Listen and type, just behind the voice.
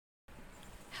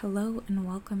Hello and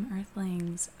welcome,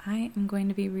 Earthlings. I am going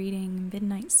to be reading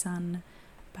Midnight Sun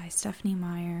by Stephenie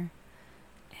Meyer.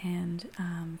 And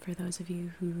for those of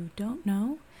you who don't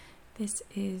know, this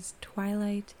is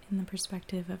Twilight in the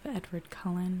perspective of Edward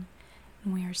Cullen.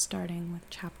 And we are starting with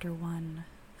Chapter 1,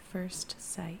 First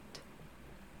Sight.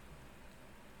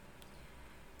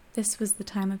 This was the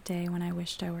time of day when I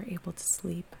wished I were able to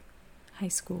sleep. High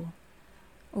school.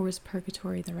 Or was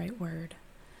purgatory the right word?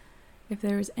 If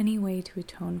there was any way to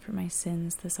atone for my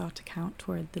sins, this ought to count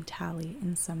toward the tally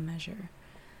in some measure.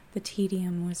 The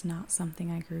tedium was not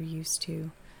something I grew used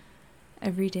to.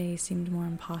 Every day seemed more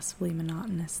impossibly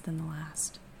monotonous than the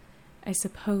last. I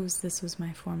suppose this was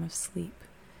my form of sleep,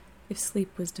 if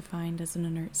sleep was defined as an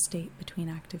inert state between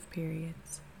active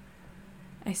periods.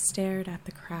 I stared at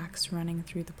the cracks running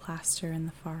through the plaster in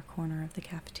the far corner of the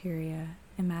cafeteria,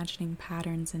 imagining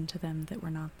patterns into them that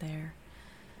were not there.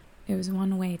 It was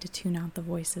one way to tune out the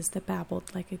voices that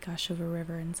babbled like a gush of a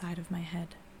river inside of my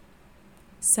head.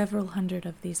 Several hundred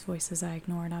of these voices I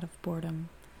ignored out of boredom.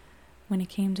 When it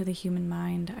came to the human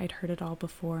mind, I'd heard it all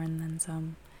before and then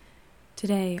some.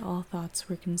 Today, all thoughts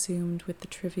were consumed with the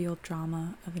trivial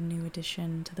drama of a new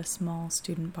addition to the small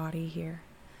student body here.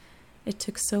 It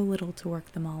took so little to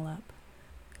work them all up.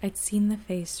 I'd seen the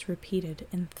face repeated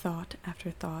in thought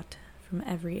after thought from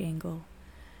every angle.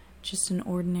 Just an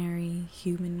ordinary,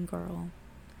 human girl.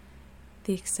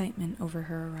 The excitement over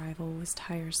her arrival was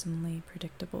tiresomely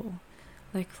predictable,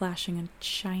 like flashing a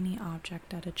shiny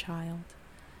object at a child.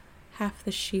 Half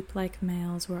the sheep-like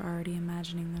males were already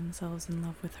imagining themselves in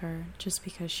love with her just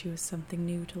because she was something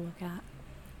new to look at.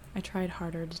 I tried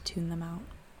harder to tune them out.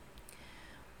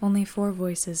 Only 4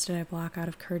 voices did I block out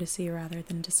of courtesy rather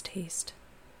than distaste.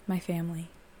 My family.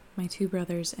 My 2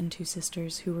 brothers and 2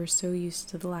 sisters who were so used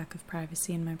to the lack of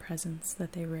privacy in my presence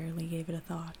that they rarely gave it a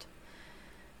thought.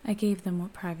 I gave them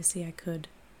what privacy I could.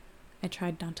 I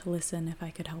tried not to listen if I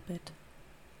could help it.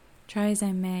 Try as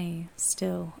I may,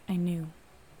 still, I knew.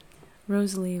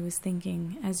 Rosalie was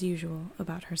thinking, as usual,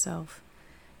 about herself.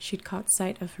 She'd caught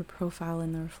sight of her profile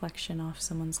in the reflection off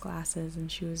someone's glasses, and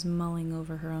she was mulling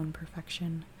over her own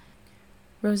perfection.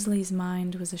 Rosalie's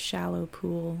mind was a shallow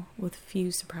pool with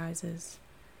few surprises.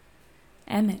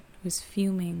 Emmett was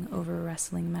fuming over a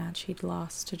wrestling match he'd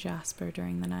lost to Jasper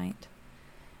during the night.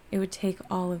 It would take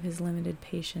all of his limited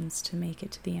patience to make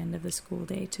it to the end of the school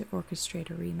day to orchestrate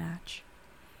a rematch.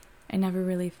 I never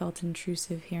really felt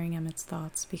intrusive hearing Emmett's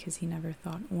thoughts because he never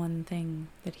thought one thing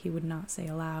that he would not say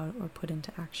aloud or put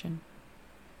into action.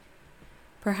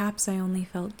 Perhaps I only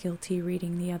felt guilty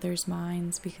reading the others'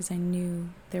 minds because I knew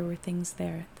there were things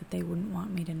there that they wouldn't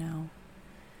want me to know.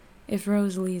 If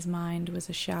Rosalie's mind was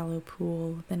a shallow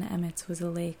pool, then Emmett's was a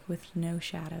lake with no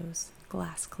shadows,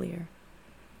 glass clear.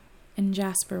 And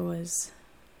Jasper was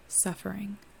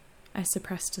suffering. I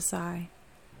suppressed a sigh.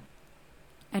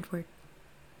 Edward.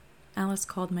 Alice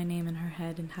called my name in her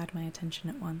head and had my attention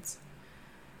at once.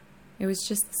 It was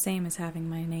just the same as having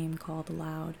my name called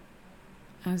aloud.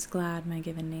 I was glad my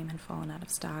given name had fallen out of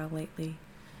style lately.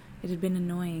 It had been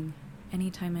annoying. Any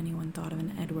time anyone thought of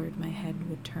an Edward, my head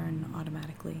would turn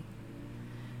automatically.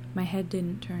 My head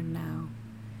didn't turn now.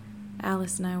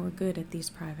 Alice and I were good at these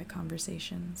private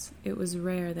conversations. It was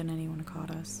rare that anyone caught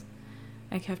us.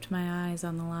 I kept my eyes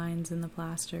on the lines in the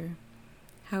plaster.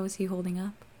 "How is he holding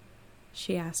up?"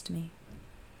 she asked me.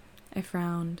 I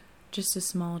frowned. Just a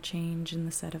small change in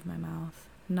the set of my mouth.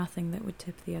 Nothing that would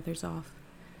tip the others off.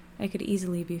 I could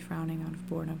easily be frowning out of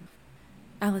boredom.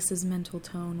 Alice's mental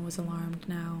tone was alarmed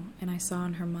now, and I saw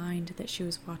in her mind that she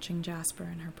was watching Jasper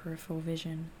in her peripheral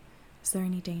vision. Is there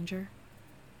any danger?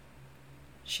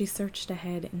 She searched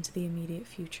ahead into the immediate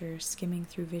future, skimming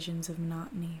through visions of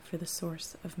monotony for the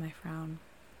source of my frown.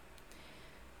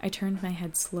 I turned my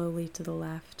head slowly to the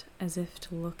left, as if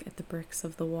to look at the bricks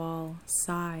of the wall,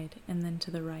 sighed, and then to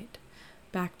the right,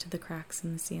 back to the cracks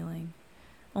in the ceiling.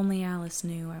 Only Alice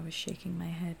knew I was shaking my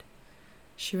head.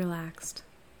 She relaxed.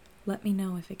 "Let me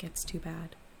know if it gets too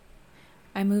bad."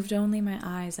 I moved only my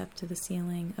eyes up to the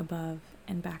ceiling above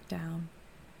and back down.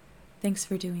 "Thanks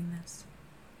for doing this."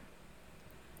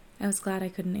 I was glad I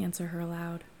couldn't answer her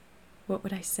aloud. What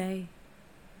would I say?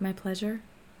 My pleasure?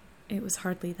 It was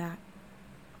hardly that.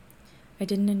 I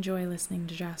didn't enjoy listening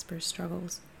to Jasper's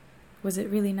struggles. Was it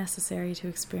really necessary to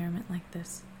experiment like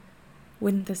this?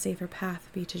 Wouldn't the safer path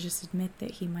be to just admit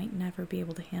that he might never be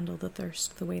able to handle the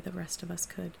thirst the way the rest of us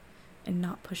could, and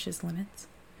not push his limits?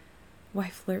 Why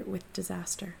flirt with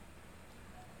disaster?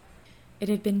 It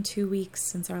had been 2 weeks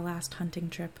since our last hunting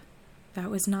trip. That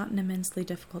was not an immensely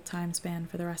difficult time span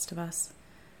for the rest of us.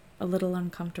 A little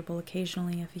uncomfortable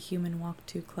occasionally if a human walked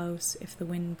too close, if the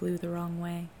wind blew the wrong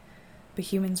way. but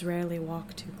humans rarely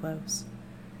walk too close.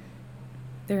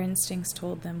 Their instincts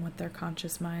told them what their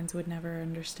conscious minds would never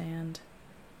understand.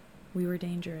 We were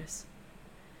dangerous.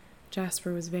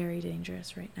 Jasper was very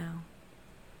dangerous right now.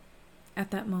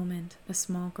 At that moment, a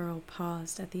small girl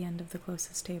paused at the end of the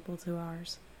closest table to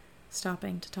ours,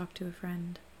 stopping to talk to a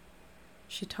friend.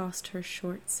 She tossed her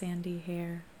short, sandy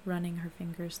hair, running her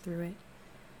fingers through it.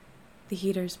 The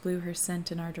heaters blew her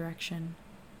scent in our direction.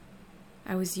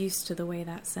 I was used to the way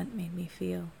that scent made me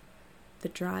feel. The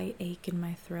dry ache in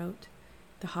my throat,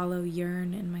 the hollow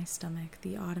yearn in my stomach,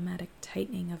 the automatic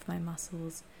tightening of my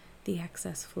muscles, the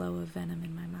excess flow of venom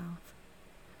in my mouth.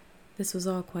 This was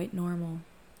all quite normal,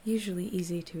 usually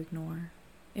easy to ignore.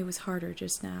 It was harder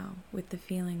just now, with the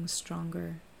feelings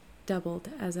stronger, doubled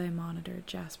as I monitored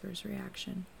Jasper's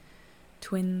reaction.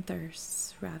 Twin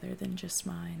thirsts rather than just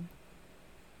mine.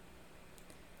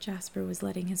 Jasper was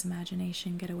letting his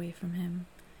imagination get away from him.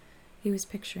 He was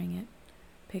picturing it,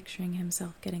 picturing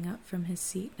himself getting up from his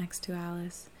seat next to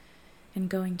Alice and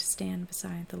going to stand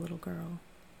beside the little girl,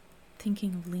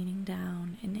 thinking of leaning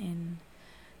down and in,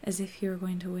 as if he were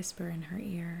going to whisper in her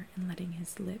ear and letting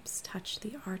his lips touch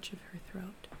the arch of her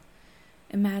throat,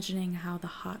 imagining how the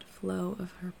hot flow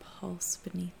of her pulse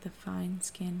beneath the fine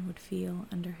skin would feel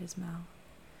under his mouth.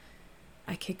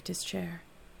 I kicked his chair.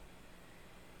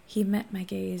 He met my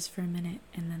gaze for a minute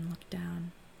and then looked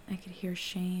down. I could hear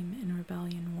shame and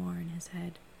rebellion war in his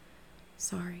head.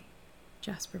 "Sorry,"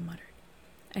 Jasper muttered.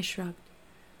 I shrugged.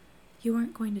 "You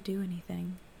weren't going to do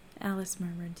anything," Alice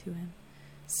murmured to him,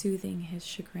 soothing his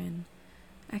chagrin.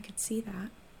 I could see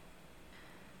that.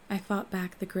 I fought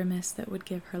back the grimace that would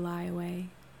give her lie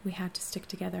away. We had to stick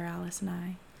together, Alice and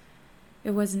I.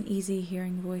 It wasn't easy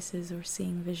hearing voices or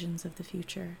seeing visions of the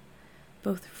future,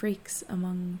 both freaks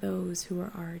among those who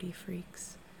were already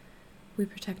freaks. We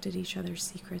protected each other's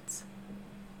secrets.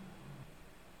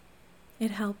 "It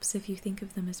helps if you think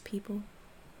of them as people,"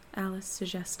 Alice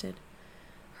suggested,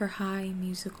 her high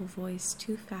musical voice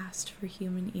too fast for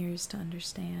human ears to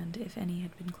understand if any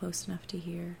had been close enough to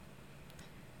hear.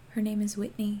 "Her name is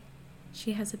Whitney.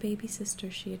 She has a baby sister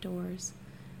she adores.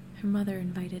 Her mother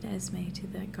invited Esme to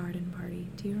that garden party.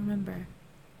 Do you remember?"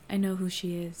 "I know who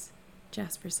she is,"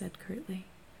 Jasper said curtly.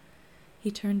 He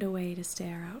turned away to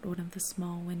stare out one of the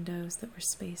small windows that were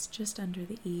spaced just under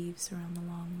the eaves around the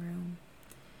long room.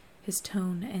 His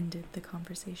tone ended the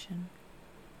conversation.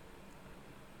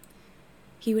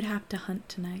 He would have to hunt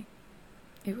tonight.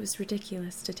 It was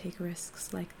ridiculous to take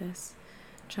risks like this,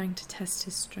 trying to test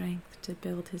his strength to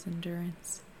build his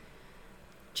endurance.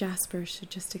 Jasper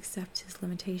should just accept his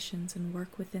limitations and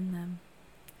work within them.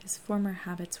 His former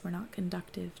habits were not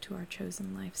conducive to our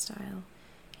chosen lifestyle.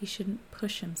 He shouldn't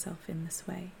push himself in this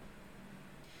way.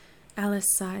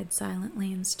 Alice sighed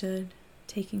silently and stood,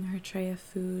 taking her tray of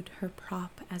food, her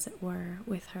prop as it were,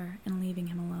 with her and leaving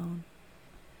him alone.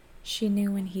 She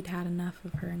knew when he'd had enough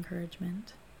of her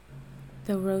encouragement.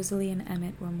 Though Rosalie and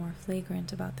Emmett were more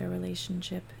flagrant about their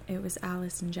relationship, it was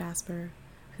Alice and Jasper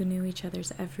who knew each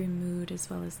other's every mood as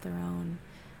well as their own,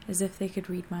 as if they could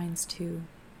read minds too,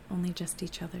 only just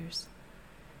each other's.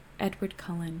 Edward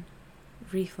Cullen.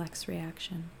 Reflex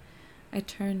reaction. I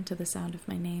turned to the sound of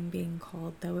my name being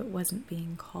called, though it wasn't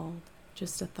being called,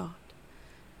 just a thought.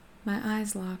 My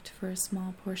eyes locked for a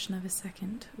small portion of a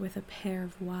second with a pair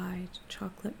of wide,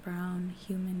 chocolate-brown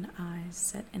human eyes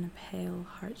set in a pale,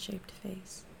 heart-shaped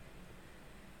face.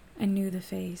 I knew the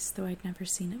face, though I'd never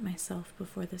seen it myself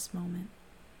before this moment.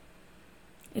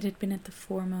 It had been at the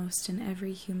foremost in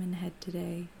every human head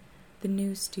today, the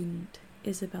new student,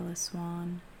 Isabella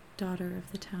Swan, daughter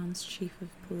of the town's chief of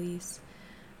police,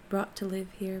 brought to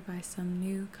live here by some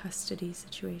new custody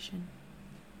situation.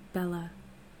 Bella.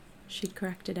 She'd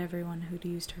corrected everyone who'd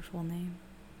used her full name.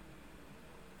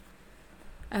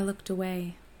 I looked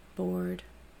away, bored.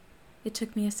 It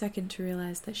took me a second to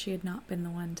realize that she had not been the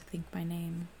one to think my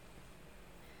name.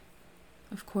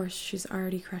 "Of course, she's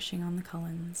already crushing on the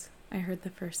Cullens," I heard the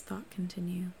first thought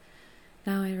continue.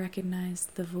 Now I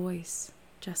recognized the voice,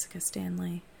 Jessica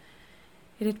Stanley.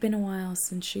 It had been a while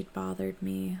since she'd bothered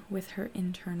me with her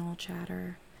internal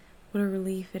chatter. What a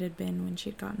relief it had been when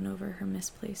she'd gotten over her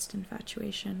misplaced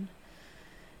infatuation.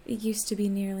 It used to be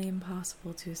nearly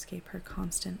impossible to escape her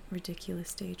constant,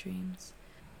 ridiculous daydreams.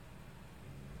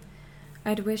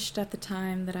 I'd wished at the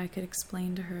time that I could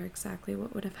explain to her exactly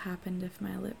what would have happened if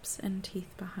my lips and teeth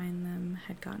behind them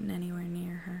had gotten anywhere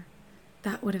near her.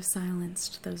 That would have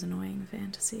silenced those annoying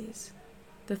fantasies.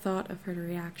 The thought of her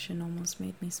reaction almost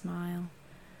made me smile.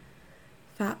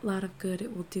 "Fat lot of good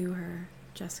it will do her,"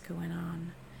 Jessica went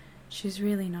on. "She's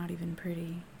really not even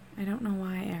pretty. I don't know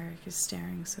why Eric is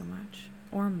staring so much.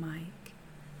 Or Mike."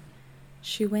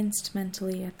 She winced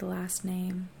mentally at the last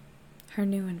name. Her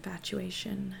new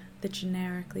infatuation, the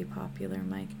generically popular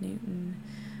Mike Newton,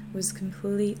 was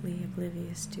completely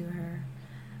oblivious to her.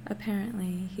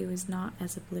 Apparently, he was not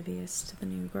as oblivious to the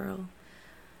new girl,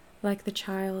 like the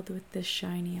child with this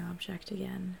shiny object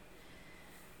again.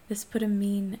 This put a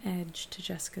mean edge to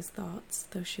Jessica's thoughts,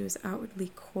 though she was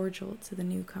outwardly cordial to the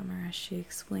newcomer as she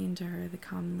explained to her the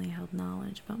commonly held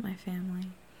knowledge about my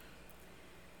family.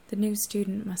 The new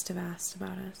student must have asked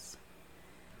about us.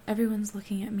 Everyone's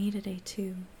looking at me today,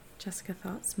 too, Jessica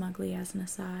thought smugly as an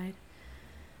aside.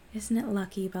 Isn't it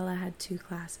lucky Bella had 2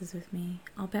 classes with me?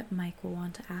 I'll bet Mike will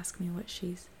want to ask me what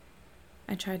she's...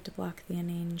 I tried to block the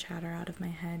inane chatter out of my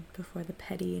head before the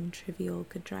petty and trivial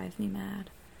could drive me mad.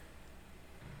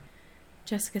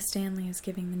 Jessica Stanley is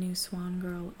giving the new Swan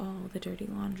girl all the dirty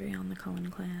laundry on the Cullen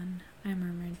clan, I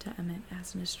murmured to Emmett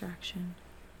as a distraction.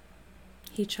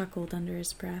 He chuckled under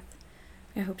his breath.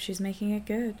 I hope she's making it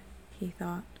good, he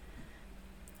thought.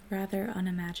 Rather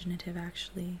unimaginative,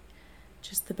 actually.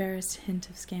 Just the barest hint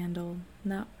of scandal,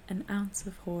 not an ounce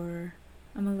of horror.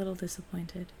 I'm a little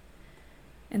disappointed.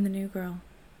 And the new girl,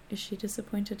 is she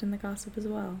disappointed in the gossip as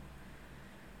well?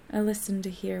 I listened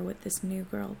to hear what this new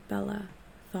girl, Bella,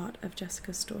 thought of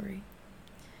Jessica's story.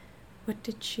 What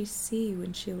did she see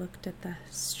when she looked at the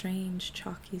strange,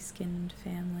 chalky-skinned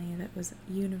family that was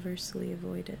universally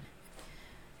avoided?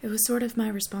 It was sort of my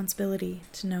responsibility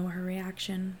to know her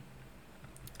reaction.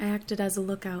 I acted as a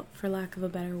lookout, for lack of a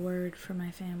better word, for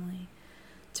my family,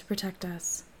 to protect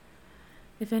us.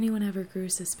 If anyone ever grew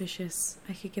suspicious,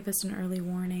 I could give us an early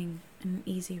warning and an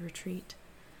easy retreat.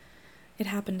 It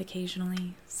happened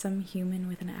occasionally. Some human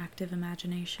with an active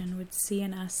imagination would see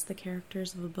in us the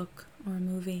characters of a book or a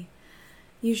movie.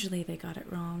 Usually they got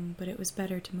it wrong, but it was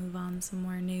better to move on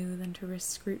somewhere new than to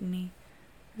risk scrutiny.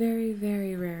 Very,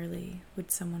 very rarely would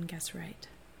someone guess right.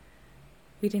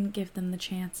 We didn't give them the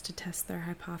chance to test their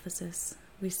hypothesis.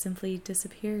 We simply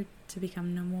disappeared to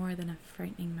become no more than a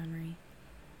frightening memory.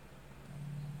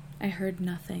 I heard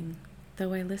nothing,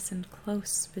 though I listened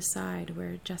close beside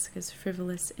where Jessica's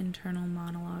frivolous internal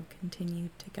monologue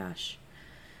continued to gush.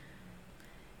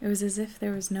 It was as if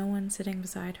there was no one sitting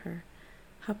beside her.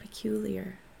 How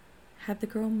peculiar. Had the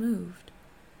girl moved?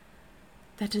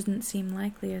 That didn't seem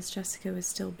likely, as Jessica was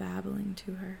still babbling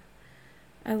to her.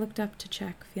 I looked up to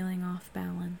check, feeling off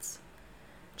balance,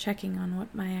 checking on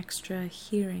what my extra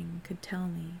hearing could tell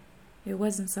me. It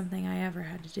wasn't something I ever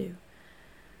had to do.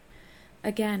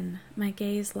 Again, my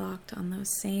gaze locked on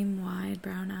those same wide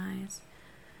brown eyes.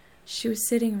 She was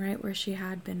sitting right where she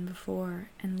had been before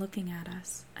and looking at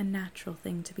us, a natural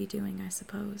thing to be doing, I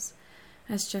suppose,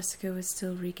 as Jessica was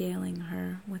still regaling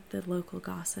her with the local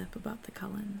gossip about the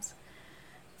Cullens.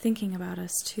 Thinking about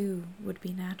us, too, would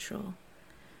be natural,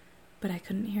 but I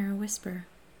couldn't hear a whisper.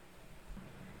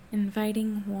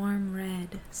 Inviting warm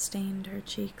red stained her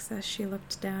cheeks as she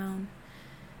looked down,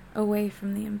 away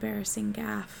from the embarrassing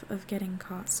gaffe of getting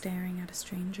caught staring at a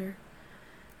stranger.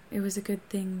 It was a good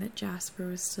thing that Jasper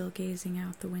was still gazing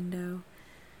out the window.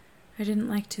 I didn't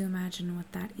like to imagine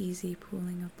what that easy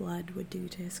pooling of blood would do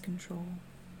to his control.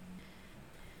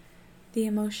 The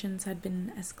emotions had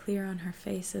been as clear on her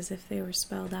face as if they were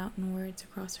spelled out in words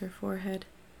across her forehead.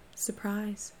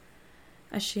 Surprise,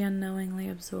 as she unknowingly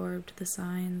absorbed the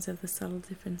signs of the subtle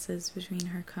differences between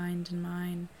her kind and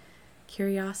mine.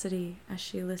 Curiosity, as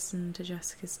she listened to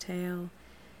Jessica's tale.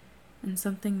 And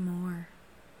something more.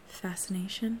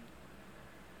 Fascination?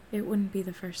 It wouldn't be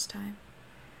the first time.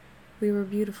 We were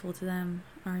beautiful to them,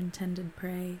 our intended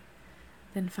prey.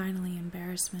 Then finally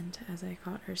embarrassment as I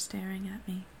caught her staring at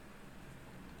me.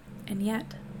 And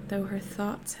yet, though her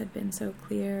thoughts had been so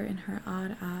clear in her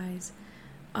odd eyes,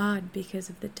 odd because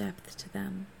of the depth to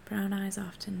them, brown eyes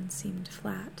often seemed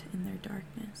flat in their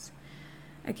darkness.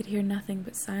 I could hear nothing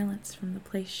but silence from the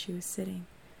place she was sitting.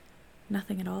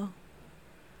 Nothing at all.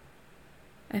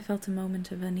 I felt a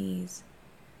moment of unease.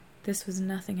 This was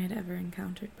nothing I'd ever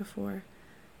encountered before.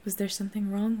 Was there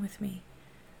something wrong with me?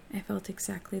 I felt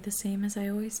exactly the same as I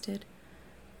always did.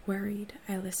 Worried,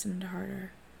 I listened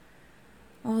harder.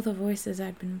 All the voices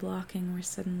I'd been blocking were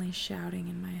suddenly shouting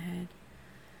in my head.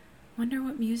 Wonder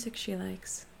what music she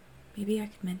likes. Maybe I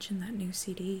could mention that new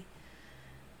CD.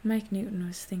 Mike Newton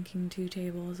was thinking 2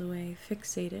 tables away,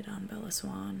 fixated on Bella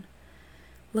Swan.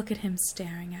 Look at him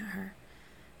staring at her.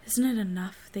 Isn't it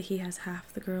enough that he has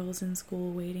half the girls in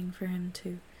school waiting for him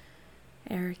to...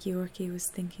 Eric Yorkie was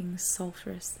thinking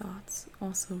sulphurous thoughts,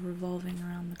 also revolving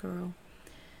around the girl.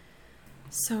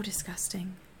 So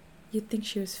disgusting. You'd think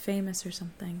she was famous or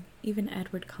something, even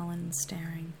Edward Cullen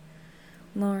staring.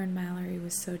 Lauren Mallory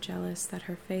was so jealous that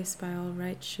her face by all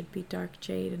rights should be dark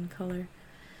jade in color.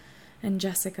 And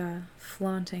Jessica,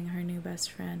 flaunting her new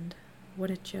best friend. What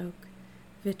a joke.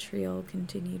 Vitriol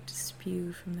continued to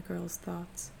spew from the girl's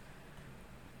thoughts.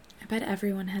 I bet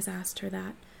everyone has asked her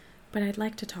that, but I'd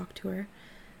like to talk to her.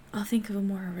 I'll think of a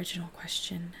more original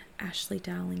question, Ashley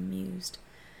Dowling mused.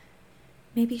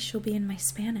 Maybe she'll be in my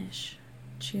Spanish,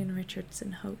 June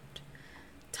Richardson hoped.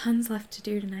 Tons left to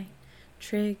do tonight.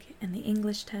 Trig and the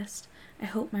English test. I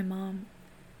hope my mom...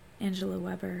 Angela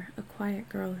Weber, a quiet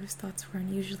girl whose thoughts were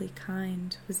unusually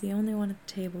kind, was the only one at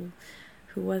the table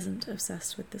who wasn't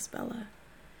obsessed with this Bella.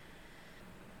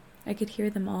 I could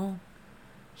hear them all,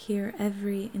 hear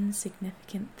every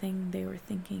insignificant thing they were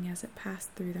thinking as it passed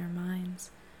through their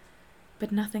minds,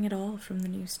 but nothing at all from the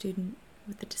new student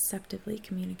with the deceptively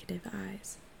communicative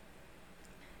eyes.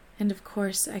 And of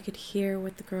course I could hear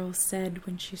what the girl said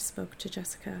when she spoke to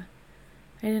Jessica.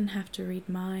 I didn't have to read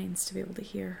minds to be able to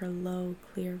hear her low,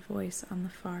 clear voice on the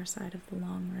far side of the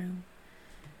long room.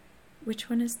 Which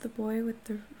one is the boy with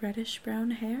the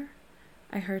reddish-brown hair?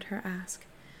 I heard her ask,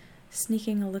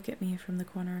 sneaking a look at me from the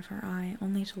corner of her eye,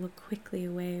 only to look quickly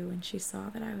away when she saw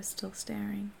that I was still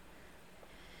staring.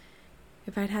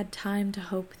 If I'd had time to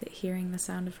hope that hearing the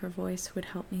sound of her voice would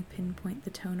help me pinpoint the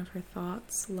tone of her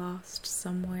thoughts lost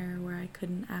somewhere where I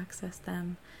couldn't access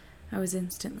them, I was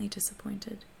instantly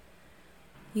disappointed.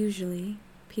 Usually,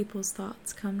 people's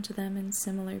thoughts come to them in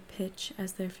similar pitch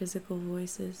as their physical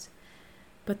voices,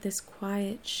 but this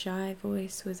quiet, shy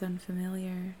voice was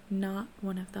unfamiliar, not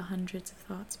one of the hundreds of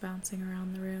thoughts bouncing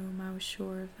around the room. I was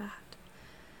sure of that.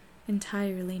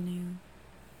 Entirely new.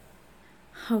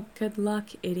 Oh, good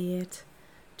luck, idiot,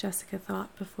 Jessica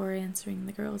thought before answering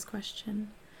the girl's question.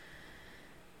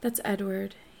 That's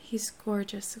Edward. He's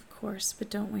gorgeous, of course, but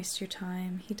don't waste your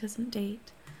time. He doesn't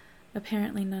date.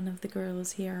 Apparently none of the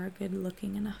girls here are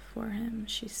good-looking enough for him,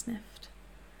 she sniffed.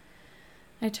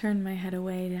 I turned my head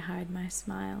away to hide my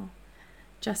smile.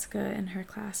 Jessica and her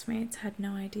classmates had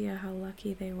no idea how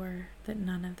lucky they were that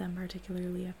none of them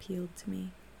particularly appealed to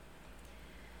me.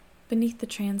 Beneath the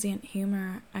transient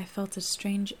humor, I felt a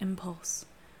strange impulse,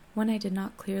 one I did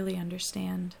not clearly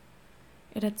understand.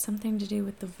 It had something to do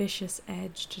with the vicious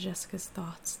edge to Jessica's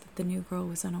thoughts that the new girl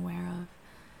was unaware of.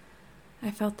 I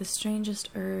felt the strangest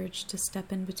urge to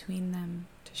step in between them,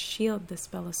 to shield this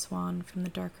Bella Swan from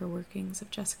the darker workings of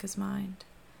Jessica's mind.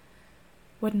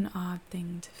 What an odd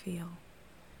thing to feel.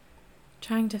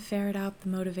 Trying to ferret out the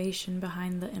motivation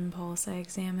behind the impulse, I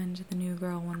examined the new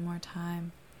girl one more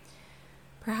time.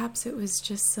 Perhaps it was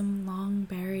just some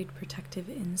long-buried protective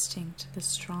instinct, the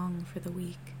strong for the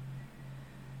weak.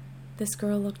 This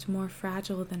girl looked more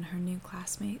fragile than her new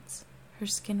classmates. Her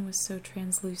skin was so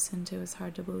translucent it was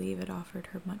hard to believe it offered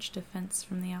her much defense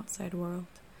from the outside world.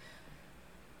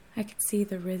 I could see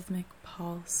the rhythmic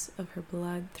pulse of her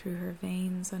blood through her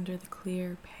veins under the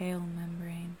clear, pale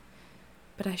membrane,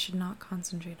 but I should not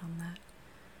concentrate on that.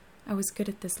 I was good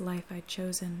at this life I'd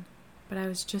chosen, but I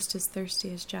was just as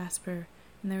thirsty as Jasper,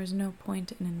 and there was no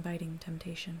point in inviting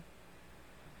temptation.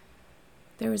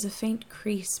 There was a faint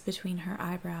crease between her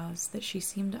eyebrows that she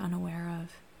seemed unaware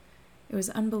of. It was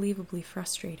unbelievably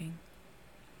frustrating.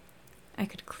 I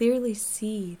could clearly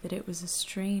see that it was a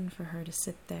strain for her to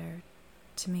sit there,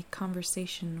 to make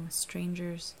conversation with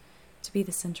strangers, to be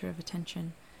the center of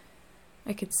attention.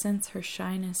 I could sense her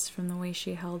shyness from the way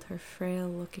she held her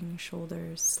frail-looking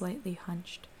shoulders slightly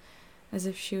hunched, as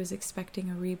if she was expecting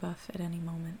a rebuff at any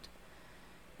moment.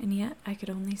 And yet I could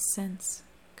only sense,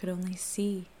 could only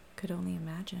see, could only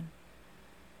imagine.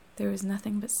 There was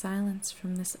nothing but silence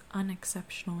from this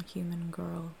unexceptional human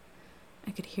girl.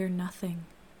 I could hear nothing.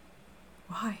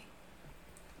 Why?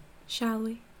 Shall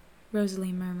we?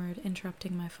 Rosalie murmured,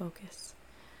 interrupting my focus.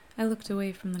 I looked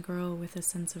away from the girl with a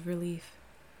sense of relief.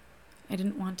 I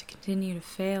didn't want to continue to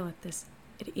fail at this.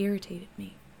 It irritated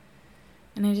me.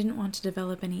 And I didn't want to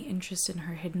develop any interest in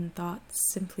her hidden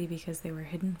thoughts simply because they were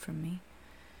hidden from me.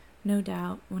 No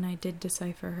doubt, when I did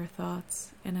decipher her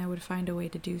thoughts, and I would find a way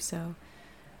to do so,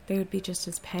 they would be just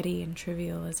as petty and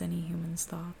trivial as any human's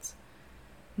thoughts,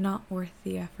 not worth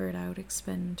the effort I would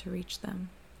expend to reach them.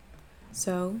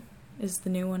 So, is the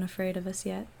new one afraid of us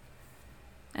yet?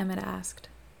 Emmett asked,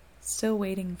 still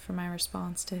waiting for my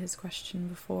response to his question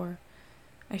before.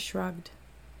 I shrugged.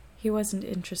 He wasn't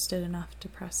interested enough to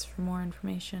press for more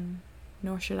information,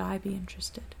 nor should I be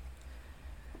interested.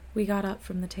 We got up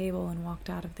from the table and walked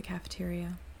out of the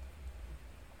cafeteria.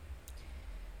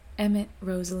 Emmett,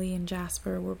 Rosalie, and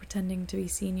Jasper were pretending to be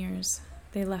seniors.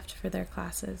 They left for their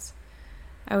classes.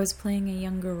 I was playing a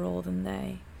younger role than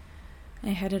they. I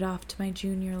headed off to my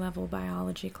junior-level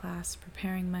biology class,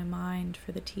 preparing my mind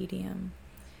for the tedium.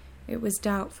 It was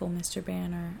doubtful Mr.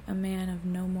 Banner, a man of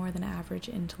no more than average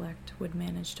intellect, would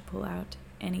manage to pull out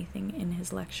anything in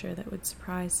his lecture that would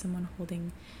surprise someone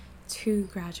holding 2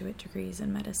 graduate degrees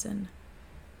in medicine.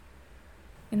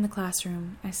 In the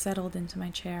classroom, I settled into my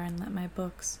chair and let my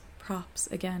books, props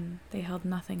again, they held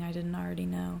nothing I didn't already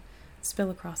know,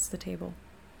 spill across the table.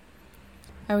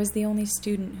 I was the only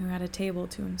student who had a table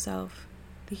to himself.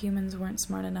 The humans weren't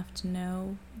smart enough to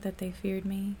know that they feared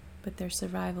me, but their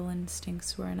survival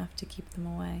instincts were enough to keep them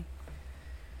away.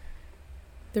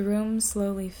 The room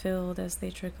slowly filled as they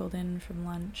trickled in from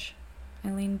lunch.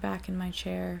 I leaned back in my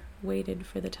chair, waited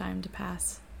for the time to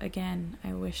pass. Again,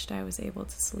 I wished I was able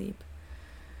to sleep.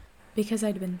 Because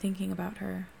I'd been thinking about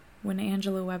her. When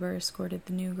Angela Weber escorted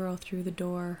the new girl through the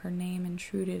door, her name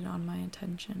intruded on my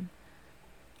attention.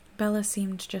 Bella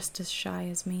seemed just as shy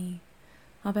as me.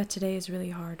 I'll bet today is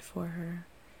really hard for her.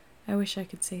 I wish I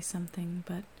could say something,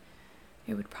 but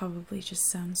it would probably just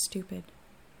sound stupid.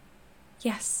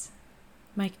 Yes,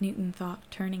 Mike Newton thought,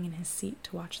 turning in his seat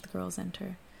to watch the girls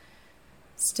enter.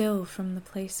 Still, from the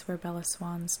place where Bella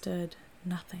Swan stood,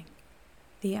 nothing.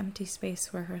 The empty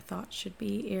space where her thoughts should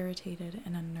be irritated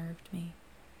and unnerved me.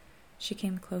 She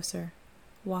came closer,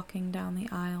 walking down the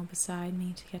aisle beside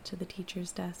me to get to the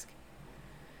teacher's desk.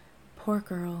 Poor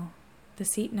girl. The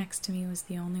seat next to me was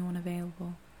the only one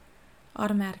available.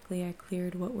 Automatically, I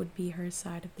cleared what would be her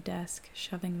side of the desk,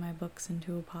 shoving my books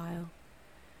into a pile.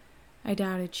 I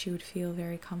doubted she would feel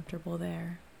very comfortable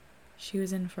there. She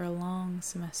was in for a long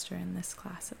semester in this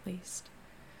class, at least.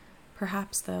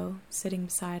 Perhaps, though, sitting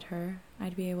beside her,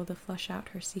 I'd be able to flush out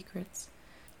her secrets.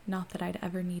 Not that I'd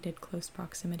ever needed close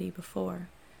proximity before.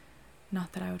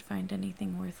 Not that I would find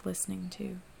anything worth listening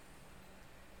to.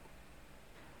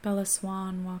 Bella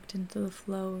Swan walked into the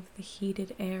flow of the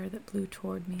heated air that blew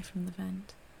toward me from the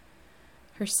vent.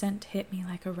 Her scent hit me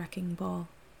like a wrecking ball,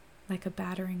 like a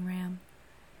battering ram.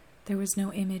 There was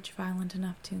no image violent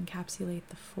enough to encapsulate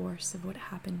the force of what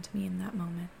happened to me in that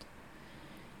moment.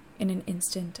 In an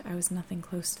instant, I was nothing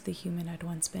close to the human I'd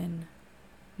once been.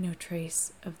 No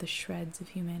trace of the shreds of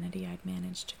humanity I'd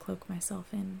managed to cloak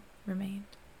myself in remained.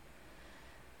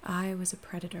 I was a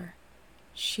predator.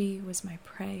 She was my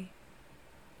prey.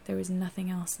 There was nothing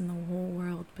else in the whole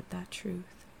world but that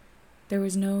truth. There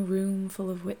was no room full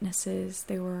of witnesses.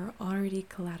 They were already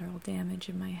collateral damage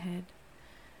in my head.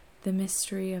 The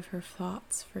mystery of her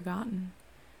thoughts forgotten.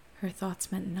 Her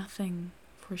thoughts meant nothing,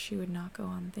 for she would not go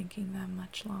on thinking them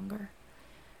much longer.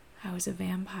 I was a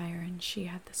vampire, and she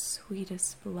had the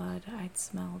sweetest blood I'd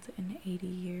smelled in 80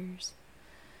 years.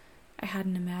 I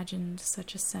hadn't imagined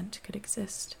such a scent could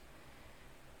exist.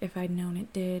 If I'd known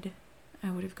it did,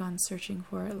 I would have gone searching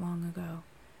for it long ago.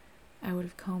 I would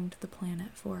have combed the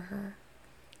planet for her.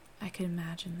 I could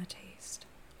imagine the taste.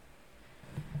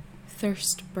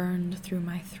 Thirst burned through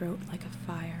my throat like a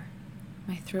fire.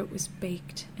 My throat was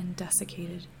baked and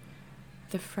desiccated.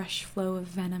 The fresh flow of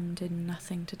venom did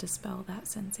nothing to dispel that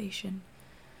sensation.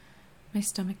 My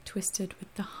stomach twisted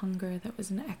with the hunger that was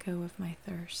an echo of my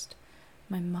thirst.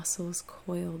 My muscles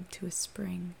coiled to a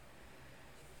spring.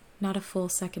 Not a full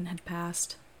second had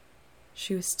passed.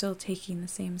 She was still taking the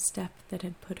same step that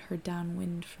had put her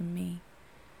downwind from me.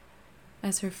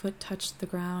 As her foot touched the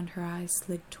ground, her eyes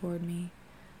slid toward me,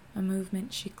 a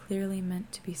movement she clearly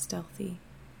meant to be stealthy.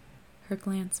 Her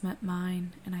glance met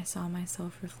mine, and I saw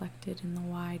myself reflected in the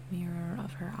wide mirror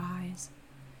of her eyes.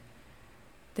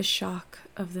 The shock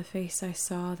of the face I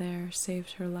saw there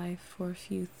saved her life for a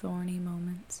few thorny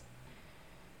moments.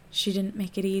 She didn't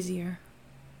make it easier.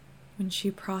 When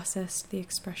she processed the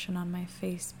expression on my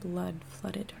face, blood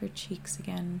flooded her cheeks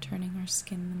again, turning her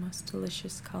skin the most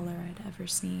delicious color I'd ever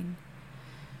seen.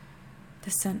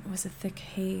 The scent was a thick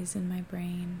haze in my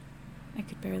brain. I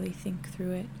could barely think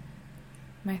through it.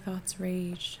 My thoughts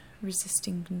raged,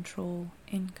 resisting control,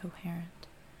 incoherent.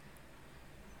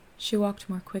 She walked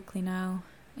more quickly now,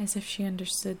 as if she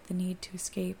understood the need to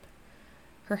escape.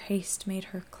 Her haste made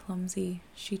her clumsy.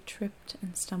 She tripped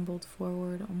and stumbled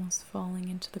forward, almost falling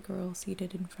into the girl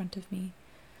seated in front of me.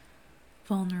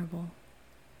 Vulnerable,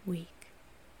 weak,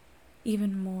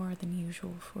 even more than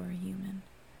usual for a human.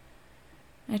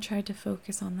 I tried to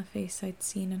focus on the face I'd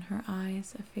seen in her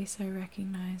eyes, a face I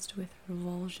recognized with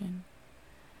revulsion.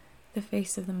 The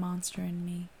face of the monster in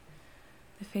me,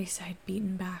 the face I'd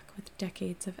beaten back with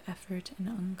decades of effort and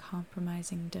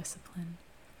uncompromising discipline.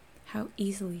 How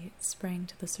easily it sprang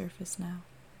to the surface now.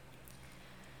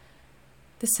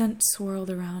 The scent swirled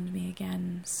around me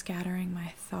again, scattering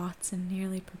my thoughts and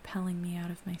nearly propelling me out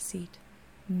of my seat.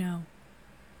 No.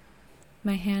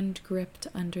 My hand gripped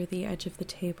under the edge of the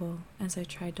table as I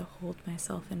tried to hold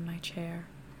myself in my chair.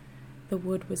 The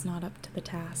wood was not up to the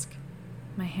task.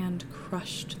 My hand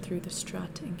crushed through the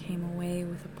strut and came away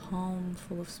with a palm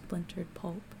full of splintered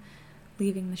pulp,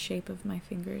 leaving the shape of my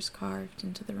fingers carved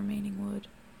into the remaining wood.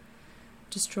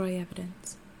 Destroy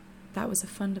evidence. That was a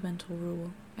fundamental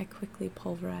rule. I quickly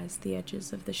pulverized the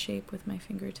edges of the shape with my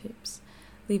fingertips,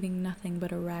 leaving nothing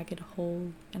but a ragged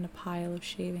hole and a pile of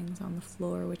shavings on the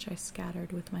floor, which I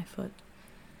scattered with my foot.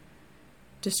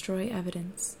 Destroy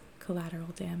evidence. Collateral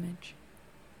damage.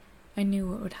 I knew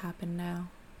what would happen now.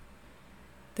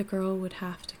 The girl would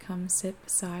have to come sit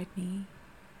beside me,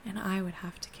 and I would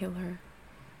have to kill her.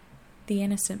 The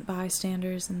innocent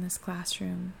bystanders in this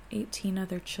classroom, 18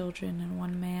 other children and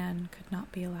one man, could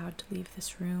not be allowed to leave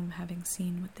this room having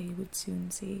seen what they would soon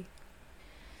see.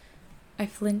 I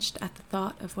flinched at the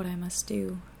thought of what I must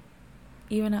do.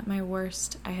 Even at my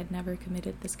worst, I had never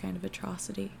committed this kind of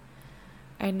atrocity.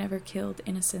 I had never killed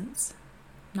innocents,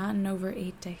 not in over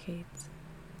 8 decades.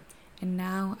 And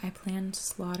now I planned to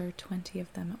slaughter 20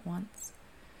 of them at once.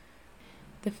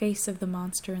 The face of the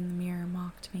monster in the mirror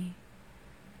mocked me.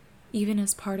 Even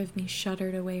as part of me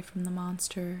shuddered away from the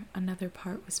monster, another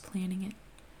part was planning it.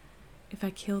 If I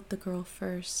killed the girl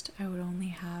first, I would only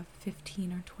have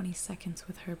 15 or 20 seconds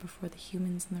with her before the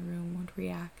humans in the room would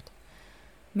react.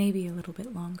 Maybe a little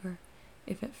bit longer,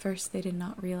 if at first they did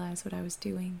not realize what I was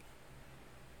doing.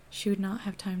 She would not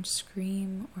have time to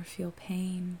scream or feel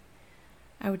pain.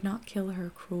 I would not kill her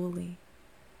cruelly.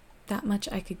 That much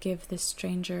I could give this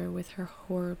stranger with her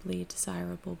horribly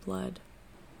desirable blood.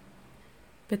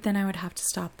 But then I would have to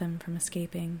stop them from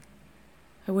escaping.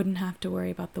 I wouldn't have to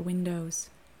worry about the windows,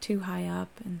 too high up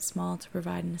and small to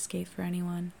provide an escape for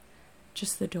anyone.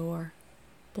 Just the door.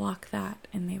 Block that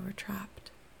and they were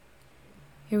trapped.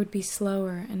 It would be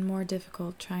slower and more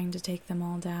difficult trying to take them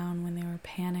all down when they were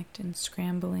panicked and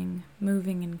scrambling,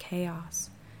 moving in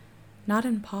chaos. Not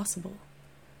impossible.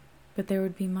 But there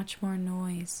would be much more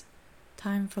noise,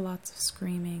 time for lots of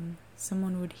screaming.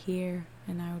 Someone would hear,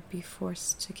 and I would be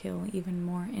forced to kill even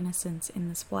more innocents in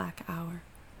this black hour.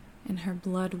 And her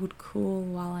blood would cool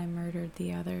while I murdered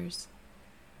the others.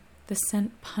 The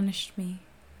scent punished me,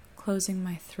 closing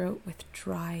my throat with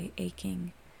dry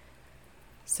aching.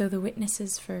 So the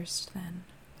witnesses first, then.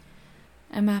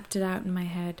 I mapped it out in my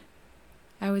head.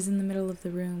 I was in the middle of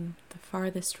the room, the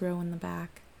farthest row in the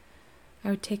back. I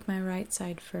would take my right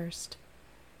side first.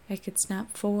 I could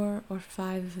snap 4 or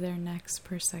 5 of their necks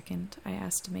per second, I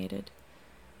estimated.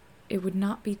 It would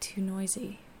not be too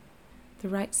noisy. The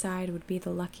right side would be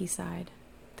the lucky side.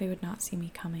 They would not see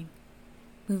me coming.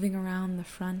 Moving around the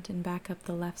front and back up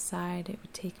the left side, it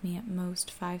would take me at most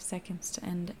 5 seconds to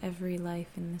end every life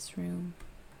in this room.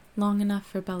 Long enough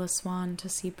for Bella Swan to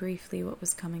see briefly what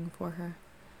was coming for her.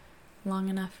 Long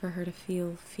enough for her to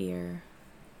feel fear.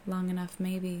 Long enough,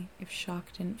 maybe, if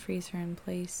shock didn't freeze her in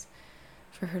place,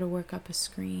 for her to work up a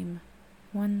scream.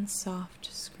 One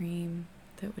soft scream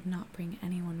that would not bring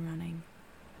anyone running.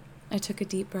 I took a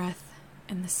deep breath,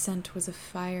 and the scent was a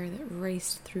fire that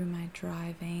raced through my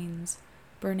dry veins,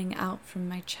 burning out from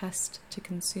my chest to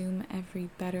consume every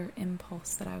better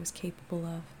impulse that I was capable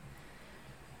of.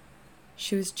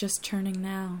 She was just turning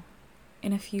now.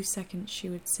 In a few seconds she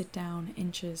would sit down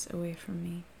inches away from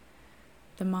me.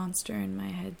 The monster in my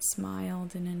head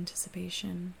smiled in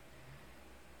anticipation.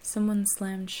 Someone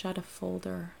slammed shut a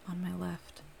folder on my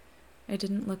left. I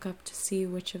didn't look up to see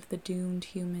which of the doomed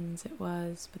humans it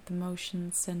was, but the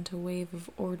motion sent a wave of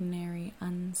ordinary,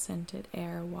 unscented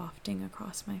air wafting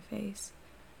across my face.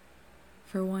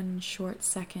 For one short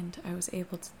second, I was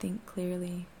able to think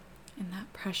clearly. In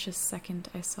that precious second,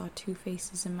 I saw 2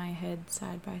 faces in my head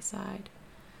side by side.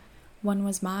 One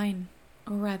was mine,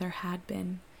 or rather had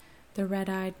been. The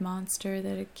red-eyed monster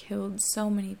that had killed so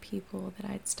many people that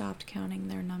I'd stopped counting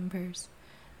their numbers.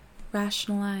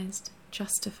 Rationalized,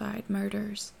 justified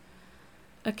murders.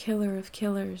 A killer of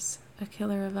killers, a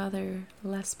killer of other,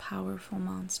 less powerful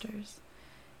monsters.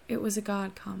 It was a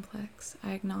god complex,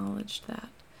 I acknowledged that,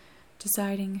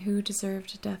 deciding who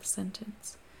deserved a death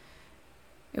sentence.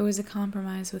 It was a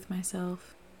compromise with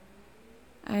myself.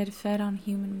 I had fed on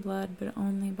human blood, but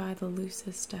only by the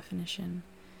loosest definition.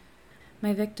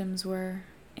 My victims were,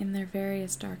 in their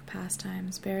various dark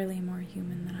pastimes, barely more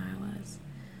human than I was.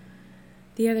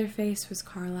 The other face was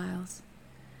Carlyle's.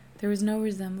 There was no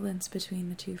resemblance between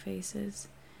the 2 faces.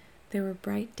 They were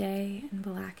bright day and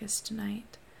blackest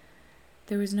night.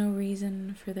 There was no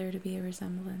reason for there to be a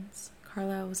resemblance.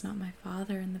 Carlyle was not my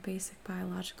father in the basic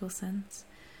biological sense.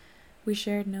 We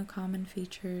shared no common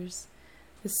features.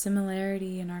 The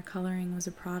similarity in our coloring was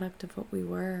a product of what we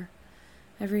were.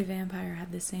 Every vampire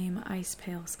had the same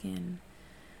ice-pale skin.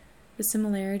 The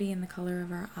similarity in the color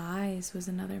of our eyes was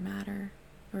another matter,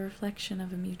 a reflection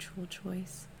of a mutual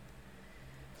choice.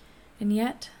 And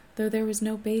yet, though there was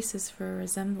no basis for a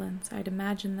resemblance, I'd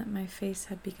imagined that my face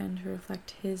had begun to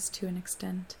reflect his to an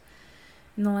extent.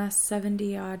 In the last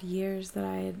 70-odd years that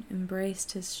I had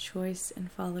embraced his choice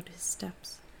and followed his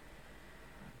steps.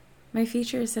 My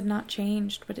features had not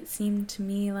changed, but it seemed to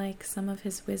me like some of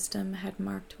his wisdom had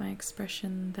marked my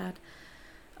expression, that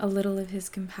a little of his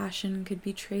compassion could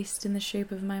be traced in the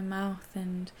shape of my mouth,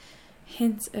 and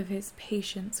hints of his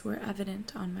patience were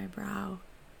evident on my brow.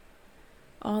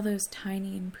 All those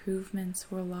tiny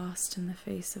improvements were lost in the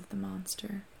face of the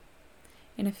monster.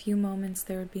 In a few moments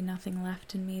there would be nothing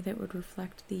left in me that would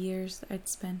reflect the years I'd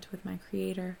spent with my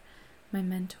creator, my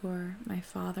mentor, my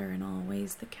father in all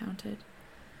ways that counted.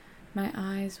 My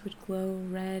eyes would glow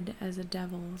red as a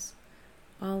devil's.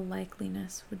 All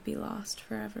likeliness would be lost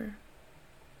forever.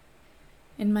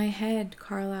 In my head,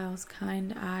 Carlyle's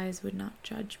kind eyes would not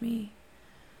judge me.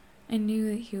 I knew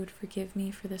that he would forgive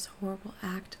me for this horrible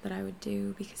act that I would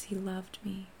do because he loved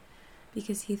me,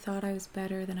 because he thought I was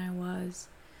better than I was,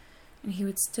 and he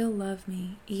would still love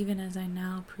me even as I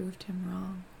now proved him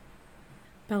wrong.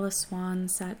 Bella Swan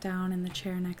sat down in the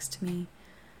chair next to me,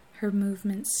 her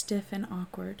movements stiff and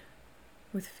awkward,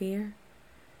 with fear,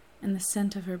 and the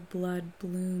scent of her blood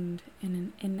bloomed in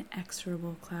an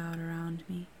inexorable cloud around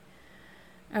me.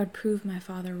 I would prove my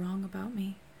father wrong about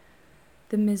me.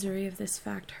 The misery of this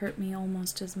fact hurt me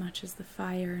almost as much as the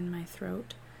fire in my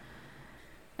throat.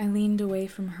 I leaned away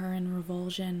from her in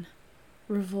revulsion,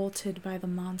 revolted by the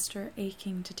monster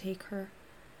aching to take her.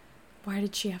 Why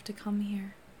did she have to come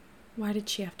here? Why did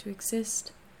she have to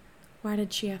exist? Why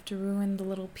did she have to ruin the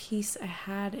little peace I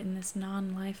had in this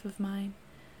non-life of mine?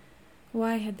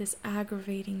 Why had this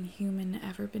aggravating human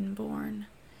ever been born?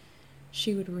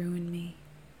 She would ruin me.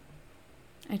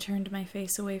 I turned my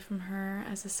face away from her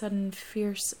as a sudden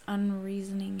fierce,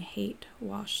 unreasoning hate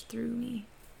washed through me.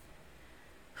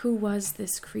 Who was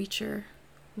this creature?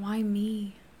 Why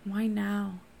me? Why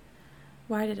now?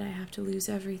 Why did I have to lose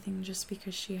everything just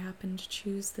because she happened to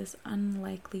choose this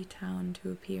unlikely town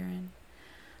to appear in?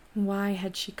 Why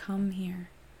had she come here?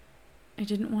 I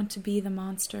didn't want to be the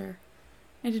monster.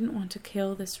 I didn't want to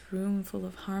kill this room full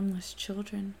of harmless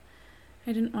children.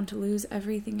 I didn't want to lose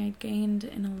everything I'd gained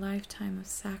in a lifetime of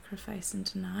sacrifice and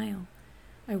denial.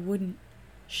 I wouldn't.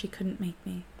 She couldn't make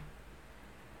me.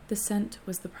 The scent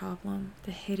was the problem,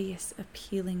 the hideous,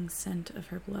 appealing scent of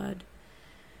her blood.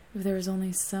 If there was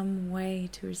only some way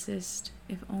to resist,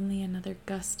 if only another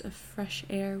gust of fresh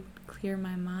air would clear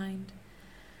my mind.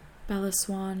 Bella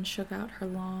Swan shook out her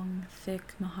long,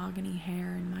 thick mahogany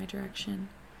hair in my direction.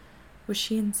 Was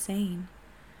she insane?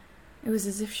 It was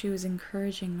as if she was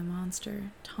encouraging the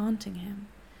monster, taunting him.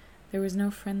 There was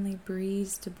no friendly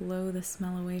breeze to blow the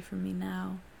smell away from me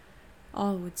now.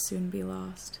 All would soon be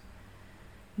lost.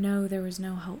 No, there was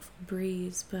no helpful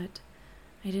breeze, but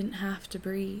I didn't have to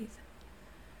breathe.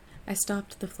 I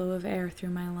stopped the flow of air through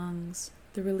my lungs.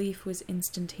 The relief was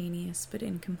instantaneous, but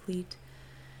incomplete.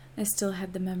 I still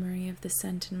had the memory of the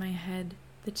scent in my head,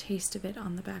 the taste of it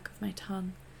on the back of my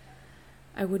tongue.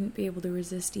 I wouldn't be able to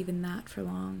resist even that for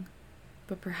long.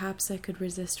 But perhaps I could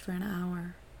resist for an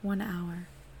hour, 1 hour.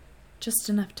 Just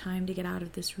enough time to get out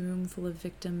of this room full of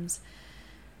victims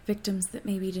that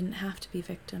maybe didn't have to be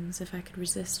victims if I could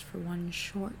resist for 1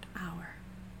 short hour.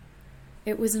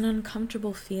 It was an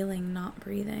uncomfortable feeling not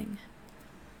breathing.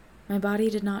 My body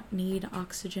did not need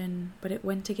oxygen, but it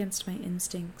went against my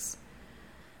instincts.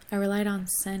 I relied on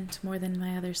scent more than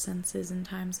my other senses in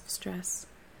times of stress.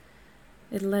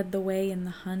 It led the way in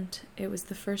the hunt. It was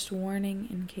the first warning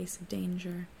in case of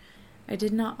danger. I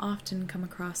did not often come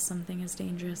across something as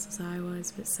dangerous as I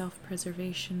was, but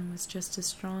self-preservation was just as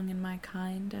strong in my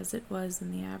kind as it was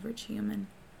in the average human.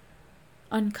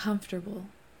 Uncomfortable,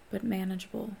 but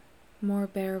manageable. More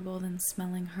bearable than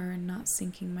smelling her and not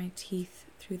sinking my teeth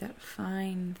through that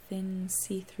fine, thin,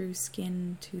 see-through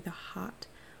skin to the hot,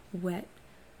 wet,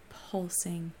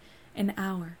 pulsing. An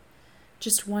hour.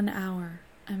 Just 1 hour.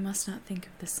 I must not think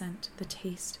of the scent, the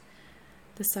taste.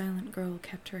 The silent girl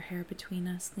kept her hair between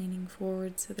us, leaning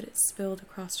forward so that it spilled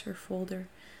across her folder.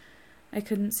 I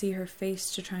couldn't see her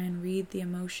face to try and read the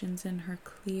emotions in her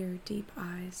clear, deep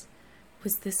eyes.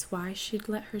 Was this why she'd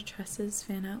let her tresses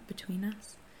fan out between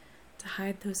us? To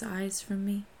hide those eyes from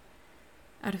me?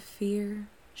 Out of fear?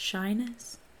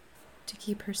 Shyness? To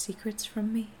keep her secrets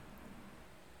from me?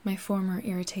 My former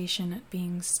irritation at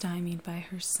being stymied by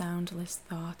her soundless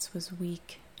thoughts was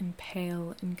weak and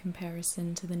pale in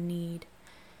comparison to the need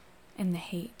and the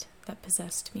hate that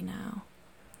possessed me now.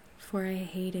 For I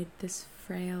hated this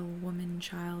frail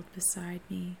woman-child beside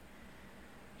me,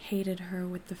 hated her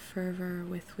with the fervor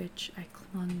with which I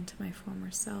clung to my former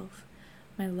self,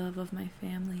 my love of my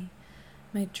family,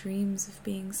 my dreams of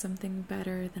being something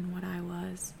better than what I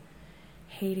was,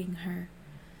 hating her,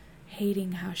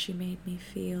 hating how she made me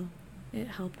feel. It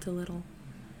helped a little.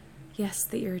 Yes,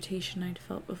 the irritation I'd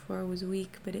felt before was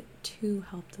weak, but it too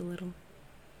helped a little.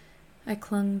 I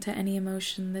clung to any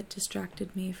emotion that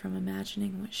distracted me from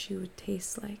imagining what she would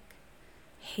taste like.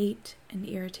 Hate and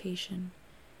irritation,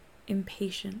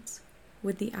 impatience.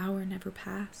 Would the hour never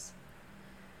pass?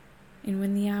 And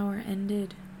when the hour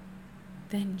ended,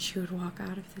 then she would walk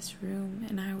out of this room,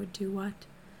 and I would do what?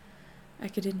 I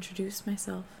could introduce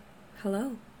myself.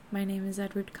 Hello, my name is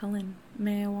Edward Cullen.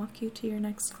 May I walk you to your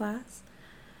next class?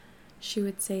 She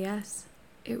would say yes.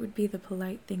 It would be the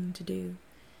polite thing to do.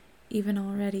 Even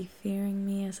already fearing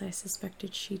me as I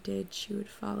suspected she did, she would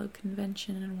follow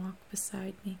convention and walk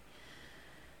beside me.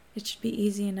 It should be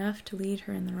easy enough to lead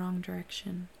her in the wrong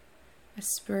direction. A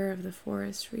spur of the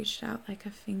forest reached out like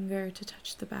a finger to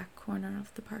touch the back corner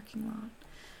of the parking lot.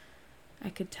 I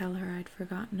could tell her I'd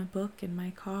forgotten a book in my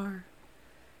car.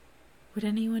 Would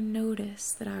anyone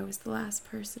notice that I was the last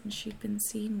person she'd been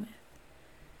seen with?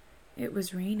 It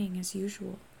was raining as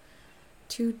usual.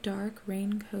 2 dark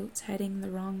raincoats heading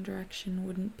the wrong direction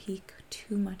wouldn't pique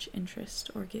too much interest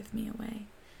or give me away.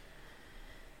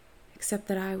 Except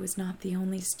that I was not the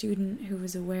only student who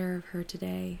was aware of her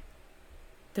today,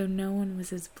 though no one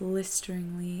was as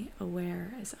blisteringly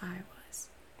aware as I was.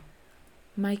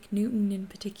 Mike Newton in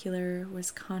particular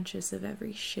was conscious of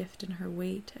every shift in her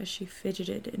weight as she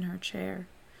fidgeted in her chair.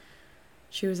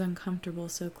 She was uncomfortable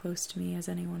so close to me as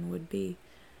anyone would be,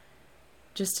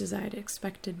 just as I had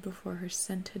expected before her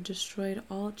scent had destroyed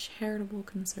all charitable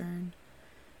concern.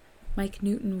 Mike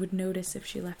Newton would notice if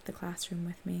she left the classroom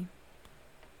with me.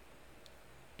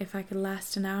 If I could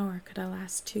last an hour, could I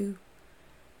last 2?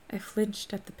 I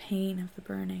flinched at the pain of the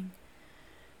burning.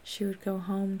 She would go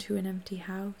home to an empty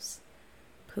house.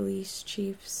 Police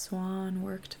Chief Swan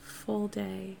worked a full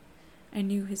day. I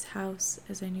knew his house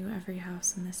as I knew every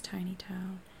house in this tiny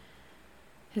town.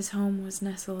 His home was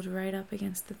nestled right up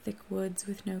against the thick woods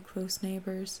with no close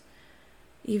neighbors.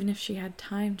 Even if she had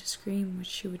time to scream, which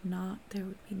she would not, there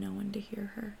would be no one to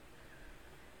hear her.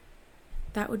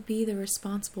 That would be the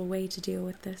responsible way to deal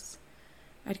with this.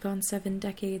 I'd gone 7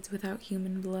 decades without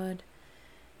human blood.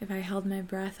 If I held my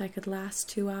breath, I could last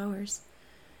 2 hours.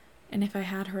 And if I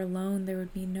had her alone, there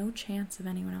would be no chance of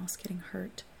anyone else getting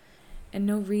hurt, and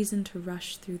no reason to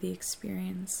rush through the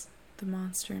experience. The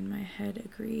monster in my head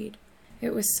agreed.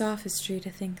 It was sophistry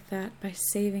to think that by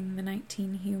saving the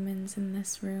 19 humans in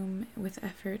this room with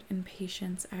effort and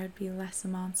patience, I would be less a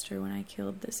monster when I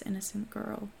killed this innocent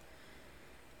girl.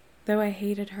 Though I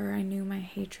hated her, I knew my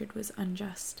hatred was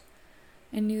unjust.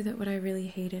 I knew that what I really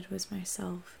hated was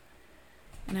myself,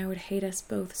 and I would hate us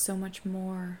both so much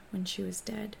more when she was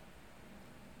dead.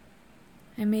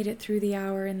 I made it through the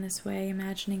hour in this way,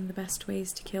 imagining the best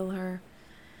ways to kill her.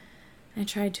 I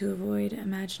tried to avoid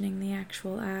imagining the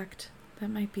actual act. That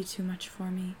might be too much for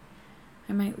me.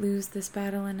 I might lose this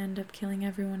battle and end up killing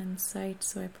everyone in sight,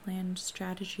 so I planned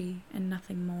strategy and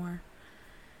nothing more.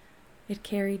 It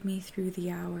carried me through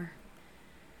the hour.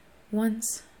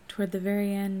 Once, toward the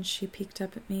very end, she peeked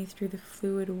up at me through the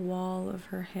fluid wall of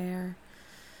her hair.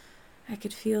 I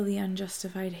could feel the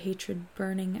unjustified hatred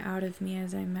burning out of me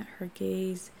as I met her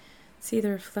gaze, see the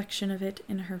reflection of it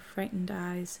in her frightened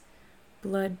eyes.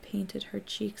 Blood painted her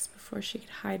cheeks before she could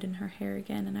hide in her hair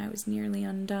again, and I was nearly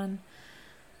undone.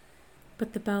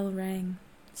 But the bell rang.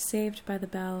 Saved by the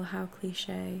bell, how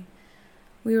cliché.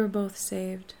 We were both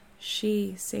saved.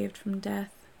 She saved from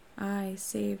death. I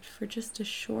saved for just a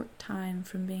short time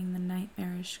from being the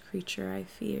nightmarish creature I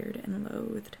feared and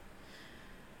loathed.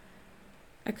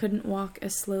 I couldn't walk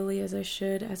as slowly as I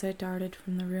should as I darted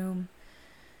from the room.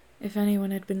 If anyone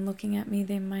had been looking at me,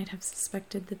 they might have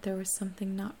suspected that there was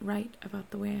something not right about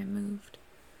the way I moved.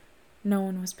 No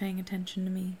one was paying attention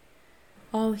to me.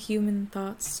 All human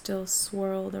thoughts still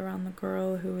swirled around the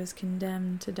girl who was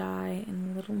condemned to die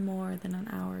in little more than an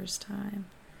hour's time.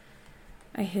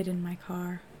 I hid in my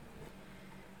car.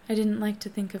 I didn't like to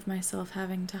think of myself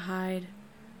having to hide.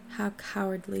 How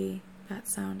cowardly that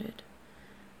sounded.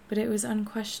 But it was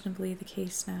unquestionably the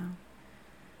case now.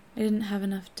 I didn't have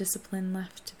enough discipline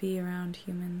left to be around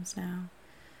humans now.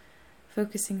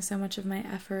 Focusing so much of my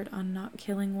effort on not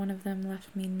killing one of them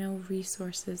left me no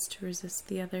resources to resist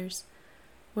the others.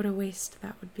 What a waste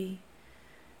that would be.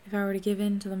 If I were to give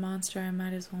in to the monster, I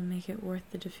might as well make it worth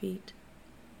the defeat.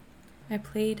 I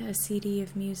played a CD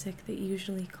of music that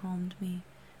usually calmed me,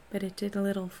 but it did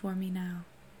little for me now.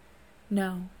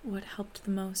 No, what helped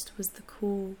the most was the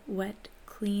cool, wet,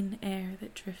 clean air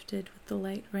that drifted with the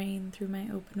light rain through my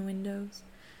open windows.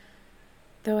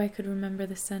 Though I could remember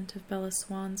the scent of Bella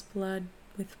Swan's blood,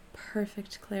 with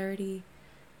perfect clarity.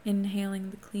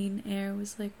 Inhaling the clean air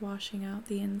was like washing out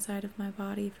the inside of my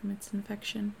body from its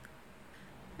infection.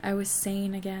 I was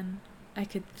sane again. I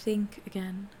could think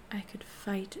again. I could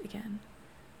fight again.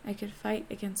 I could fight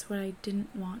against what I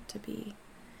didn't want to be.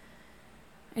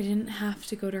 I didn't have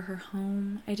to go to her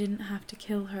home. I didn't have to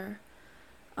kill her.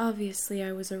 Obviously,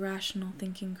 I was a rational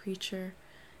thinking creature,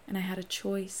 and I had a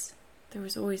choice. There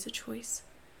was always a choice.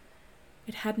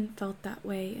 It hadn't felt that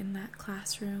way in that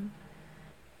classroom.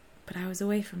 But I was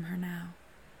away from her now.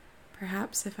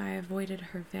 Perhaps if I avoided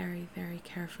her very, very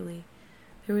carefully,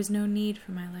 there was no need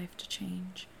for my life to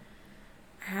change.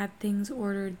 I had things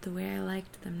ordered the way I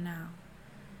liked them now.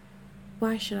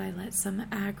 Why should I let some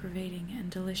aggravating and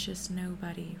delicious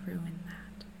nobody ruin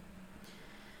that?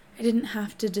 I didn't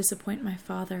have to disappoint my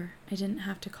father. I didn't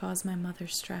have to cause my mother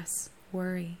stress,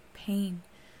 worry, pain.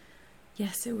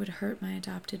 Yes, it would hurt my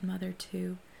adopted mother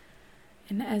too.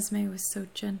 And Esme was so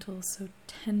gentle, so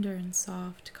tender and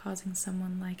soft, causing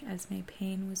someone like Esme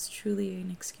pain was truly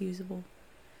inexcusable.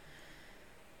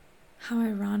 How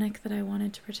ironic that I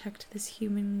wanted to protect this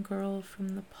human girl from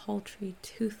the paltry,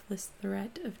 toothless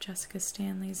threat of Jessica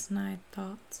Stanley's snide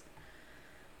thoughts.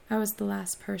 I was the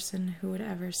last person who would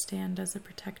ever stand as a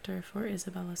protector for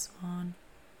Isabella Swan.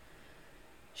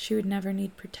 She would never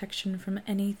need protection from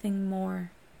anything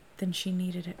more than she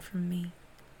needed it from me.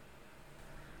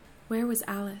 Where was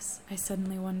Alice? I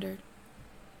suddenly wondered.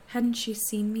 Hadn't she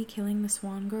seen me killing the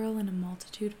Swan girl in a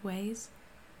multitude of ways?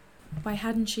 Why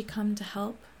hadn't she come to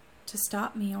help, to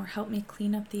stop me or help me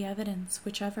clean up the evidence,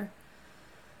 whichever?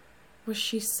 Was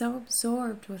she so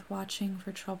absorbed with watching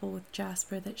for trouble with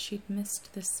Jasper that she'd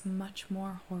missed this much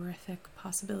more horrific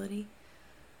possibility?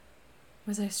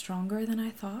 Was I stronger than I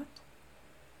thought?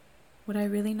 Would I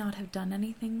really not have done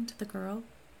anything to the girl?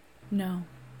 No,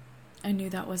 I knew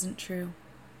that wasn't true.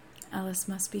 Alice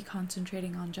must be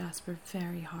concentrating on Jasper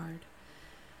very hard.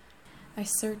 I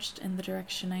searched in the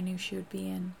direction I knew she would be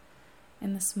in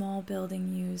the small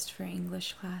building used for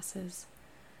English classes.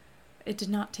 It did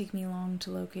not take me long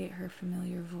to locate her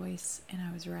familiar voice, and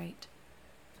I was right.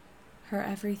 Her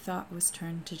every thought was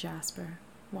turned to Jasper,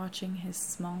 watching his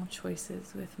small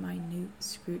choices with minute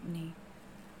scrutiny.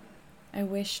 I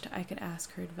wished I could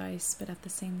ask her advice, but at the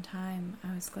same time,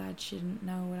 I was glad she didn't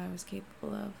know what I was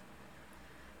capable of.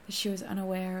 That she was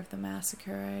unaware of the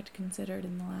massacre I had considered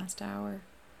in the last hour.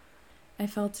 I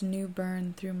felt a new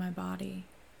burn through my body,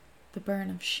 the burn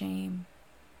of shame.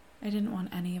 I didn't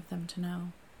want any of them to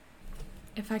know.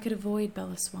 If I could avoid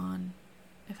Bella Swan,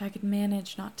 if I could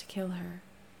manage not to kill her,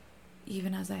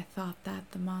 even as I thought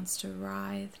that the monster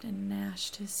writhed and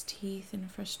gnashed his teeth in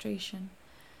frustration,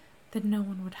 then no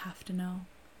one would have to know.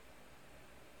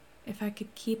 If I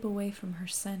could keep away from her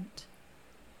scent,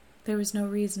 there was no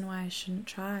reason why I shouldn't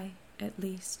try, at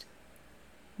least.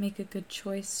 Make a good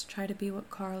choice, try to be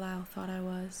what Carlisle thought I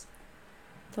was.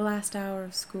 The last hour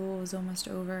of school was almost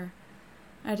over.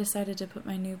 I decided to put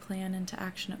my new plan into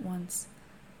action at once,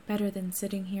 better than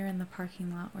sitting here in the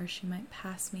parking lot where she might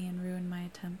pass me and ruin my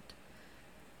attempt.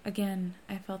 Again,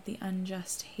 I felt the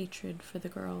unjust hatred for the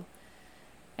girl.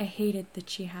 I hated that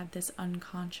she had this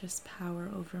unconscious power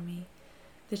over me,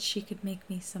 that she could make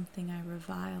me something I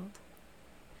reviled.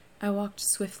 I walked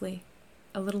swiftly,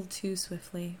 a little too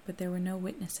swiftly, but there were no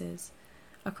witnesses,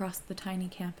 across the tiny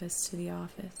campus to the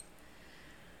office.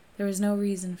 There was no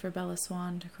reason for Bella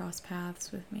Swan to cross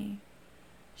paths with me.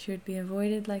 She would be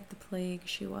avoided like the plague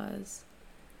she was.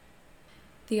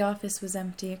 The office was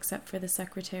empty except for the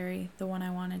secretary, the one I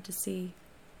wanted to see.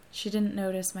 She didn't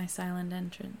notice my silent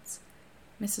entrance.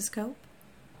 Mrs. Cope?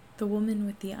 The woman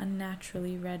with the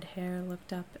unnaturally red hair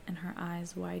looked up and her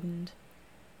eyes widened.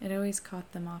 It always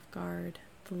caught them off guard,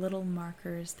 the little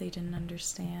markers they didn't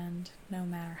understand, no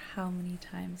matter how many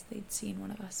times they'd seen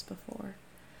one of us before.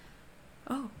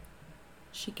 "Oh,"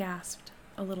 she gasped,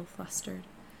 a little flustered.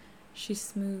 She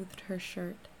smoothed her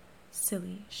shirt.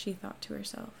 Silly, she thought to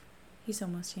herself. He's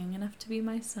almost young enough to be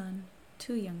my son,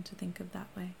 too young to think of that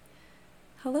way.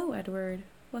 "Hello, Edward.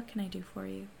 What can I do for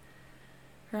you?"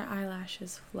 Her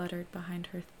eyelashes fluttered behind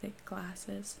her thick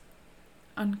glasses.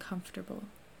 Uncomfortable,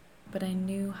 but I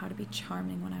knew how to be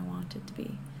charming when I wanted to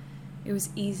be. It was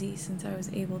easy since I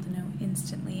was able to know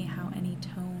instantly how any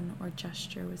tone or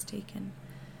gesture was taken.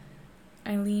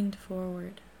 I leaned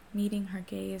forward, meeting her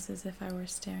gaze as if I were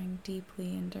staring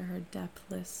deeply into her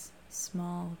depthless,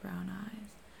 small brown eyes.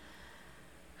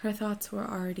 Her thoughts were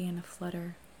already in a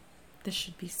flutter. This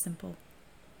should be simple.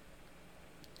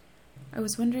 "I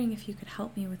was wondering if you could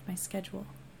help me with my schedule,"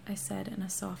 I said in a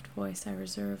soft voice I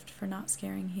reserved for not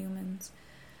scaring humans.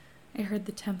 I heard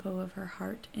the tempo of her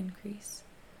heart increase.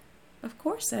 "Of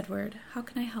course, Edward. How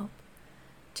can I help?"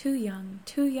 too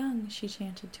young, she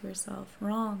chanted to herself.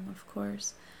 Wrong, of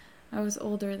course. I was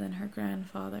older than her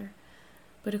grandfather,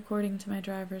 but according to my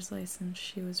driver's license,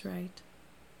 she was right.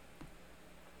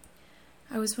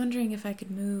 I was wondering if I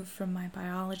could move from my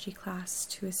biology class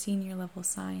to a senior level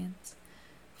science.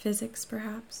 Physics,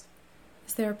 perhaps?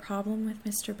 Is there a problem with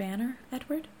Mr. Banner,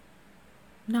 Edward?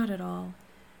 Not at all.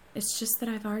 It's just that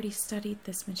I've already studied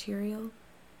this material.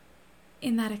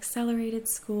 In that accelerated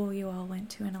school you all went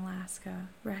to in Alaska,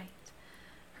 right.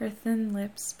 Her thin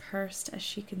lips pursed as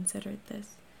she considered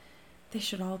this. They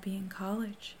should all be in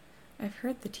college. I've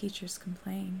heard the teachers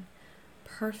complain.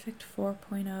 Perfect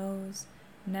 4.0s,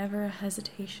 never a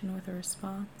hesitation with a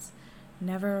response,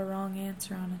 never a wrong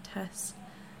answer on a test,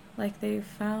 like they've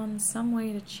found some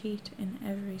way to cheat in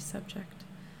every subject.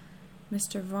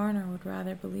 Mr. Varner would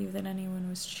rather believe that anyone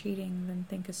was cheating than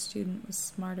think a student was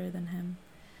smarter than him.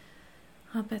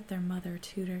 I'll bet their mother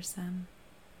tutors them.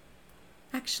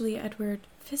 Actually, Edward,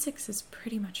 physics is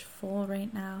pretty much full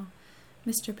right now.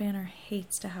 Mr. Banner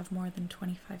hates to have more than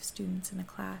 25 students in a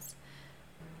class.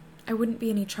 I wouldn't be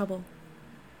any trouble.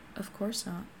 Of course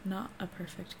not. Not a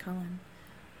perfect Cullen.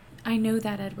 I know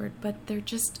that, Edward, but there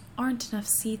just aren't enough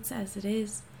seats as it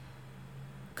is.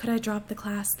 Could I drop the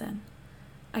class then?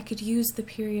 I could use the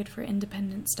period for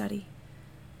independent study.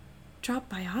 Drop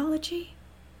biology?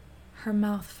 Her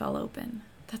mouth fell open.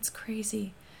 That's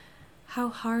crazy. How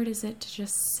hard is it to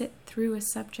just sit through a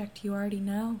subject you already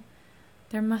know?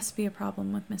 There must be a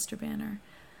problem with Mr. Banner.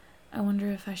 I wonder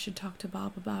if I should talk to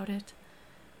Bob about it.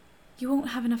 You won't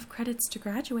have enough credits to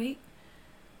graduate.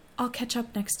 I'll catch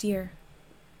up next year.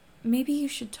 Maybe you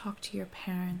should talk to your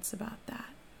parents about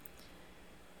that.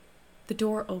 The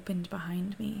door opened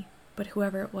behind me, but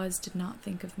whoever it was did not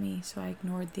think of me, so I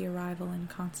ignored the arrival and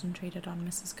concentrated on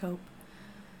Mrs. Cope.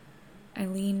 I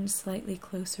leaned slightly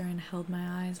closer and held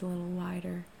my eyes a little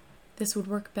wider. This would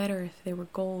work better if they were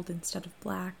gold instead of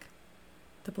black.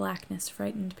 The blackness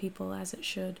frightened people, as it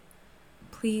should.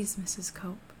 Please, Mrs.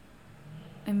 Cope.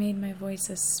 I made my voice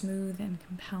as smooth and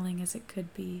compelling as it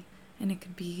could be, and it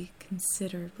could be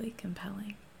considerably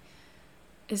compelling.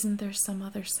 Isn't there some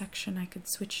other section I could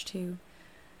switch to?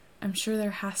 I'm sure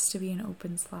there has to be an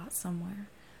open slot somewhere.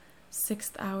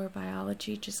 6th hour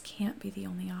biology just can't be the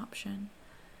only option.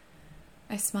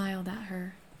 I smiled at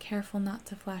her, careful not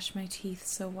to flash my teeth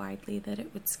so widely that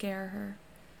it would scare her,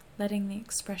 letting the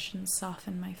expression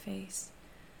soften my face.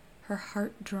 Her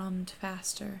heart drummed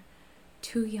faster.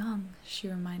 Too young, she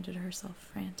reminded herself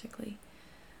frantically.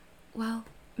 Well,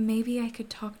 maybe I could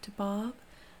talk to Bob.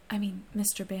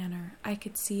 Mr. Banner. I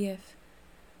could see if...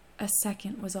 A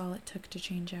second was all it took to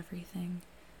change everything.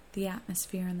 The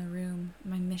atmosphere in the room,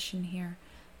 my mission here,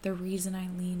 the reason I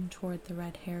leaned toward the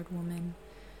red-haired woman.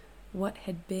 What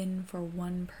had been for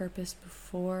one purpose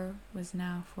before was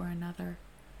now for another.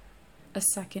 A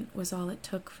second was all it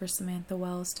took for Samantha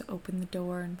Wells to open the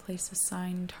door and place a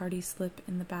signed tardy slip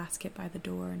in the basket by the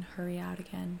door and hurry out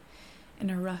again, in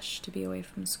a rush to be away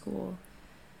from school.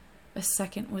 A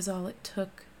second was all it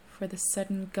took for the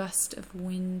sudden gust of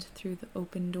wind through the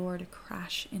open door to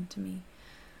crash into me.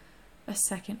 A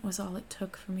second was all it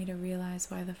took for me to realize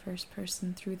why the first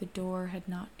person through the door had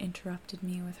not interrupted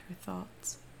me with her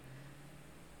thoughts.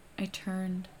 I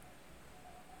turned.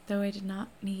 Though I did not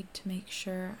need to make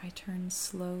sure, I turned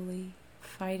slowly,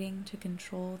 fighting to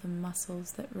control the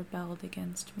muscles that rebelled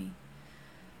against me.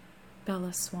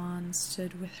 Bella Swan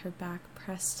stood with her back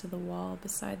pressed to the wall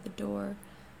beside the door,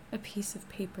 a piece of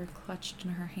paper clutched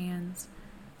in her hands.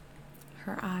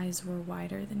 Her eyes were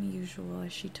wider than usual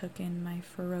as she took in my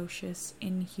ferocious,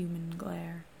 inhuman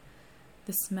glare.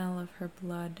 The smell of her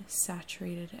blood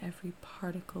saturated every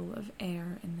particle of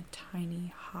air in the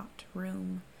tiny, hot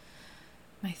room.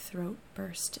 My throat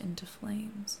burst into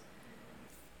flames.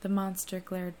 The monster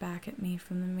glared back at me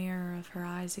from the mirror of her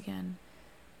eyes again,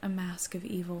 a mask of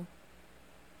evil.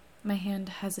 My hand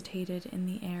hesitated in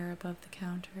the air above the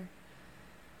counter.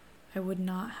 I would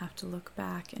not have to look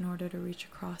back in order to reach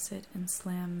across it and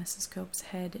slam Mrs. Cope's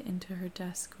head into her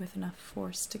desk with enough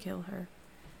force to kill her.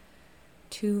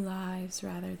 2 lives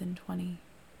rather than 20.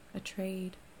 A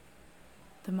trade.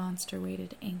 The monster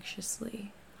waited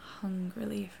anxiously,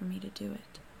 hungrily for me to do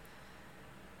it.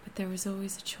 But there was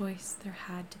always a choice, there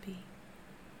had to be.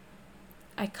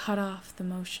 I cut off the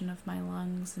motion of my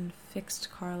lungs and fixed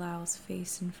Carlyle's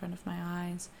face in front of my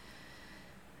eyes.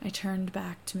 I turned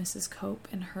back to Mrs. Cope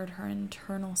and heard her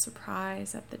internal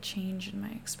surprise at the change in my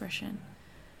expression.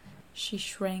 She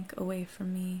shrank away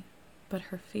from me, but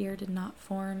her fear did not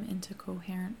form into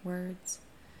coherent words.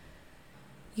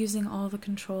 Using all the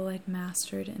control I'd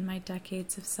mastered in my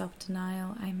decades of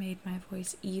self-denial, I made my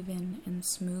voice even and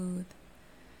smooth.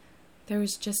 There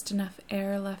was just enough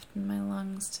air left in my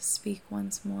lungs to speak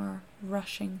once more,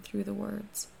 rushing through the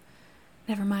words.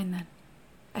 "Never mind then.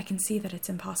 I can see that it's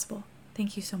impossible.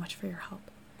 Thank you so much for your help."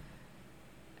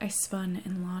 I spun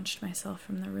and launched myself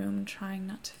from the room, trying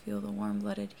not to feel the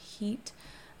warm-blooded heat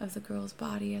of the girl's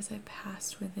body as I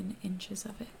passed within inches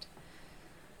of it.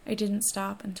 I didn't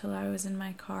stop until I was in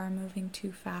my car, moving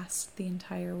too fast the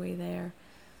entire way there.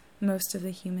 Most of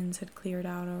the humans had cleared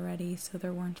out already, so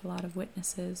there weren't a lot of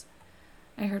witnesses.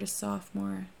 I heard a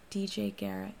sophomore, DJ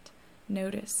Garrett,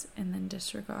 notice and then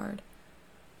disregard.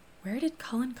 Where did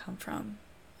Cullen come from?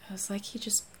 It was like he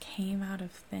just came out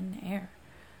of thin air.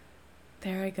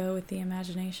 There I go with the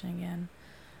imagination again.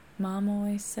 Mom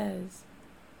always says.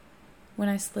 When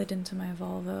I slid into my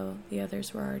Volvo, the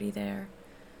others were already there.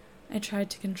 I tried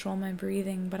to control my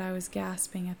breathing, but I was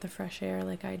gasping at the fresh air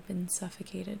like I'd been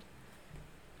suffocated.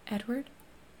 "Edward?"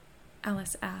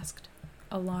 Alice asked,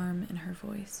 alarm in her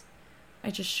voice.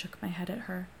 I just shook my head at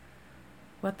her.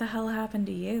 "What the hell happened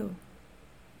to you?"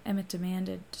 Emmett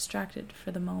demanded, distracted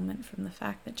for the moment from the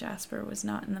fact that Jasper was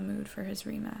not in the mood for his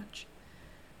rematch.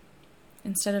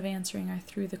 Instead of answering, I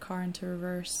threw the car into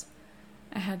reverse.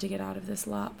 I had to get out of this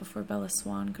lot before Bella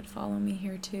Swan could follow me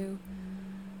here too.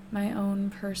 My own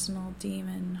personal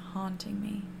demon haunting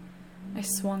me. I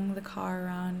swung the car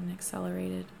around and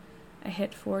accelerated. I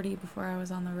hit 40 before I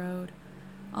was on the road.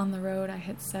 On the road, I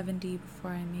hit 70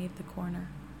 before I made the corner.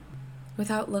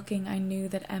 Without looking, I knew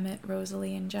that Emmett,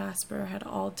 Rosalie, and Jasper had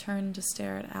all turned to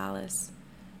stare at Alice.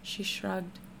 She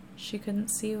shrugged. She couldn't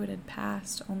see what had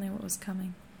passed, only what was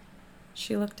coming.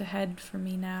 She looked ahead for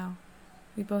me now.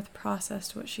 We both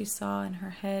processed what she saw in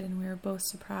her head, and we were both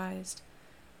surprised.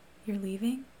 "You're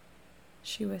leaving?"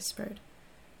 she whispered.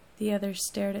 The others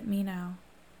stared at me now.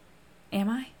 "Am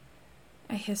I?"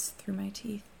 I hissed through my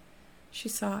teeth. She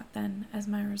saw it then, as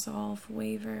my resolve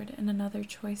wavered and another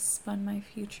choice spun my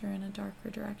future in a darker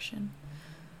direction.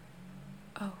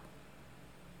 "Oh."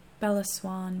 Bella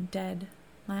Swan, dead,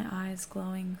 my eyes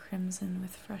glowing crimson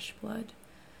with fresh blood.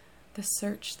 The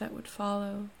search that would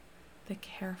follow, the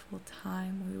careful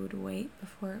time we would wait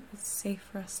before it was safe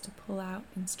for us to pull out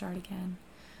and start again.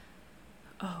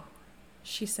 "Oh,"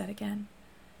 she said again.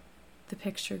 The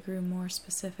picture grew more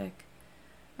specific.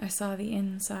 I saw the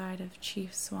inside of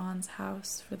Chief Swan's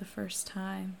house for the first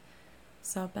time,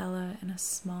 saw Bella in a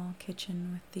small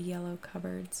kitchen with the yellow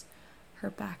cupboards,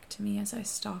 her back to me as I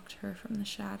stalked her from the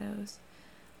shadows,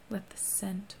 let the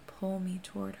scent pull me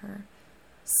toward her.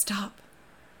 "Stop!"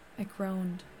 I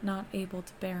groaned, not able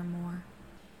to bear more.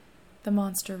 The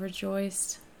monster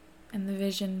rejoiced, and the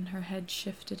vision in her head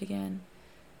shifted again.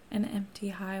 An empty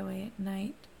highway at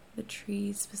night, the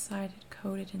trees beside it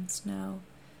coated in snow,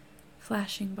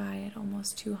 flashing by at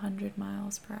almost 200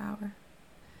 miles per hour.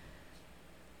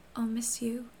 "I'll miss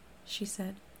you," she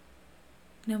said,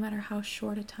 "no matter how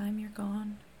short a time you're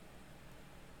gone."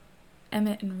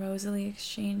 Emmett and Rosalie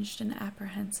exchanged an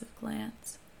apprehensive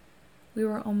glance. We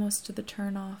were almost to the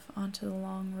turnoff onto the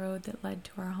long road that led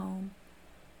to our home.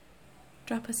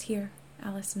 "Drop us here,"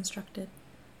 Alice instructed.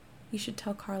 "You should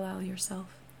tell Carlisle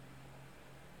yourself."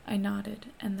 I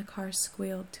nodded, and the car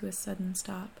squealed to a sudden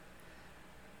stop.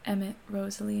 Emmett,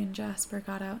 Rosalie, and Jasper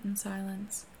got out in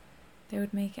silence. They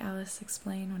would make Alice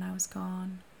explain when I was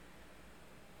gone.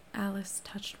 Alice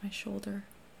touched my shoulder.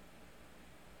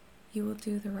 "You will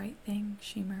do the right thing,"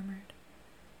 she murmured.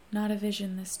 "Not a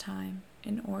vision this time,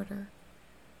 in order.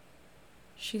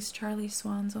 She's Charlie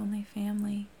Swan's only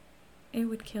family. It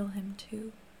would kill him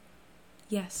too."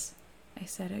 "Yes," I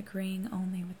said, agreeing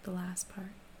only with the last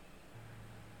part.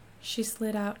 She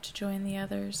slid out to join the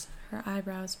others, her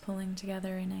eyebrows pulling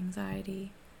together in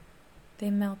anxiety. They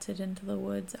melted into the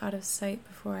woods out of sight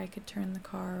before I could turn the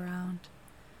car around.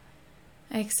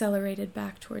 I accelerated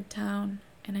back toward town,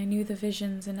 and I knew the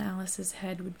visions in Alice's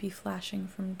head would be flashing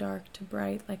from dark to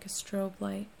bright like a strobe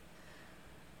light.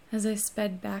 As I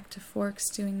sped back to Forks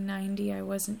doing 90, I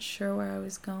wasn't sure where I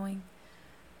was going.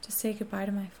 To say goodbye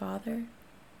to my father,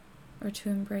 or to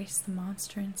embrace the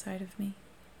monster inside of me.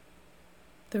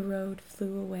 The road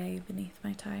flew away beneath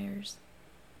my tires.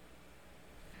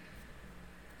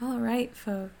 All right,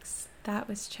 folks, that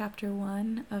was chapter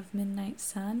 1 of Midnight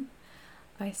Sun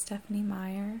by Stephanie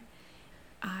Meyer.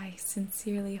 I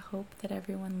sincerely hope that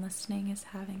everyone listening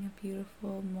is having a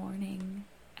beautiful morning,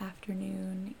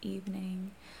 afternoon,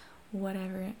 evening,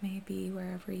 whatever it may be,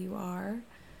 wherever you are.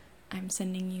 I'm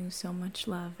sending you so much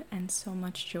love and so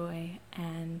much joy,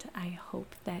 and I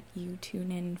hope that you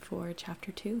tune in for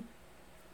chapter 2.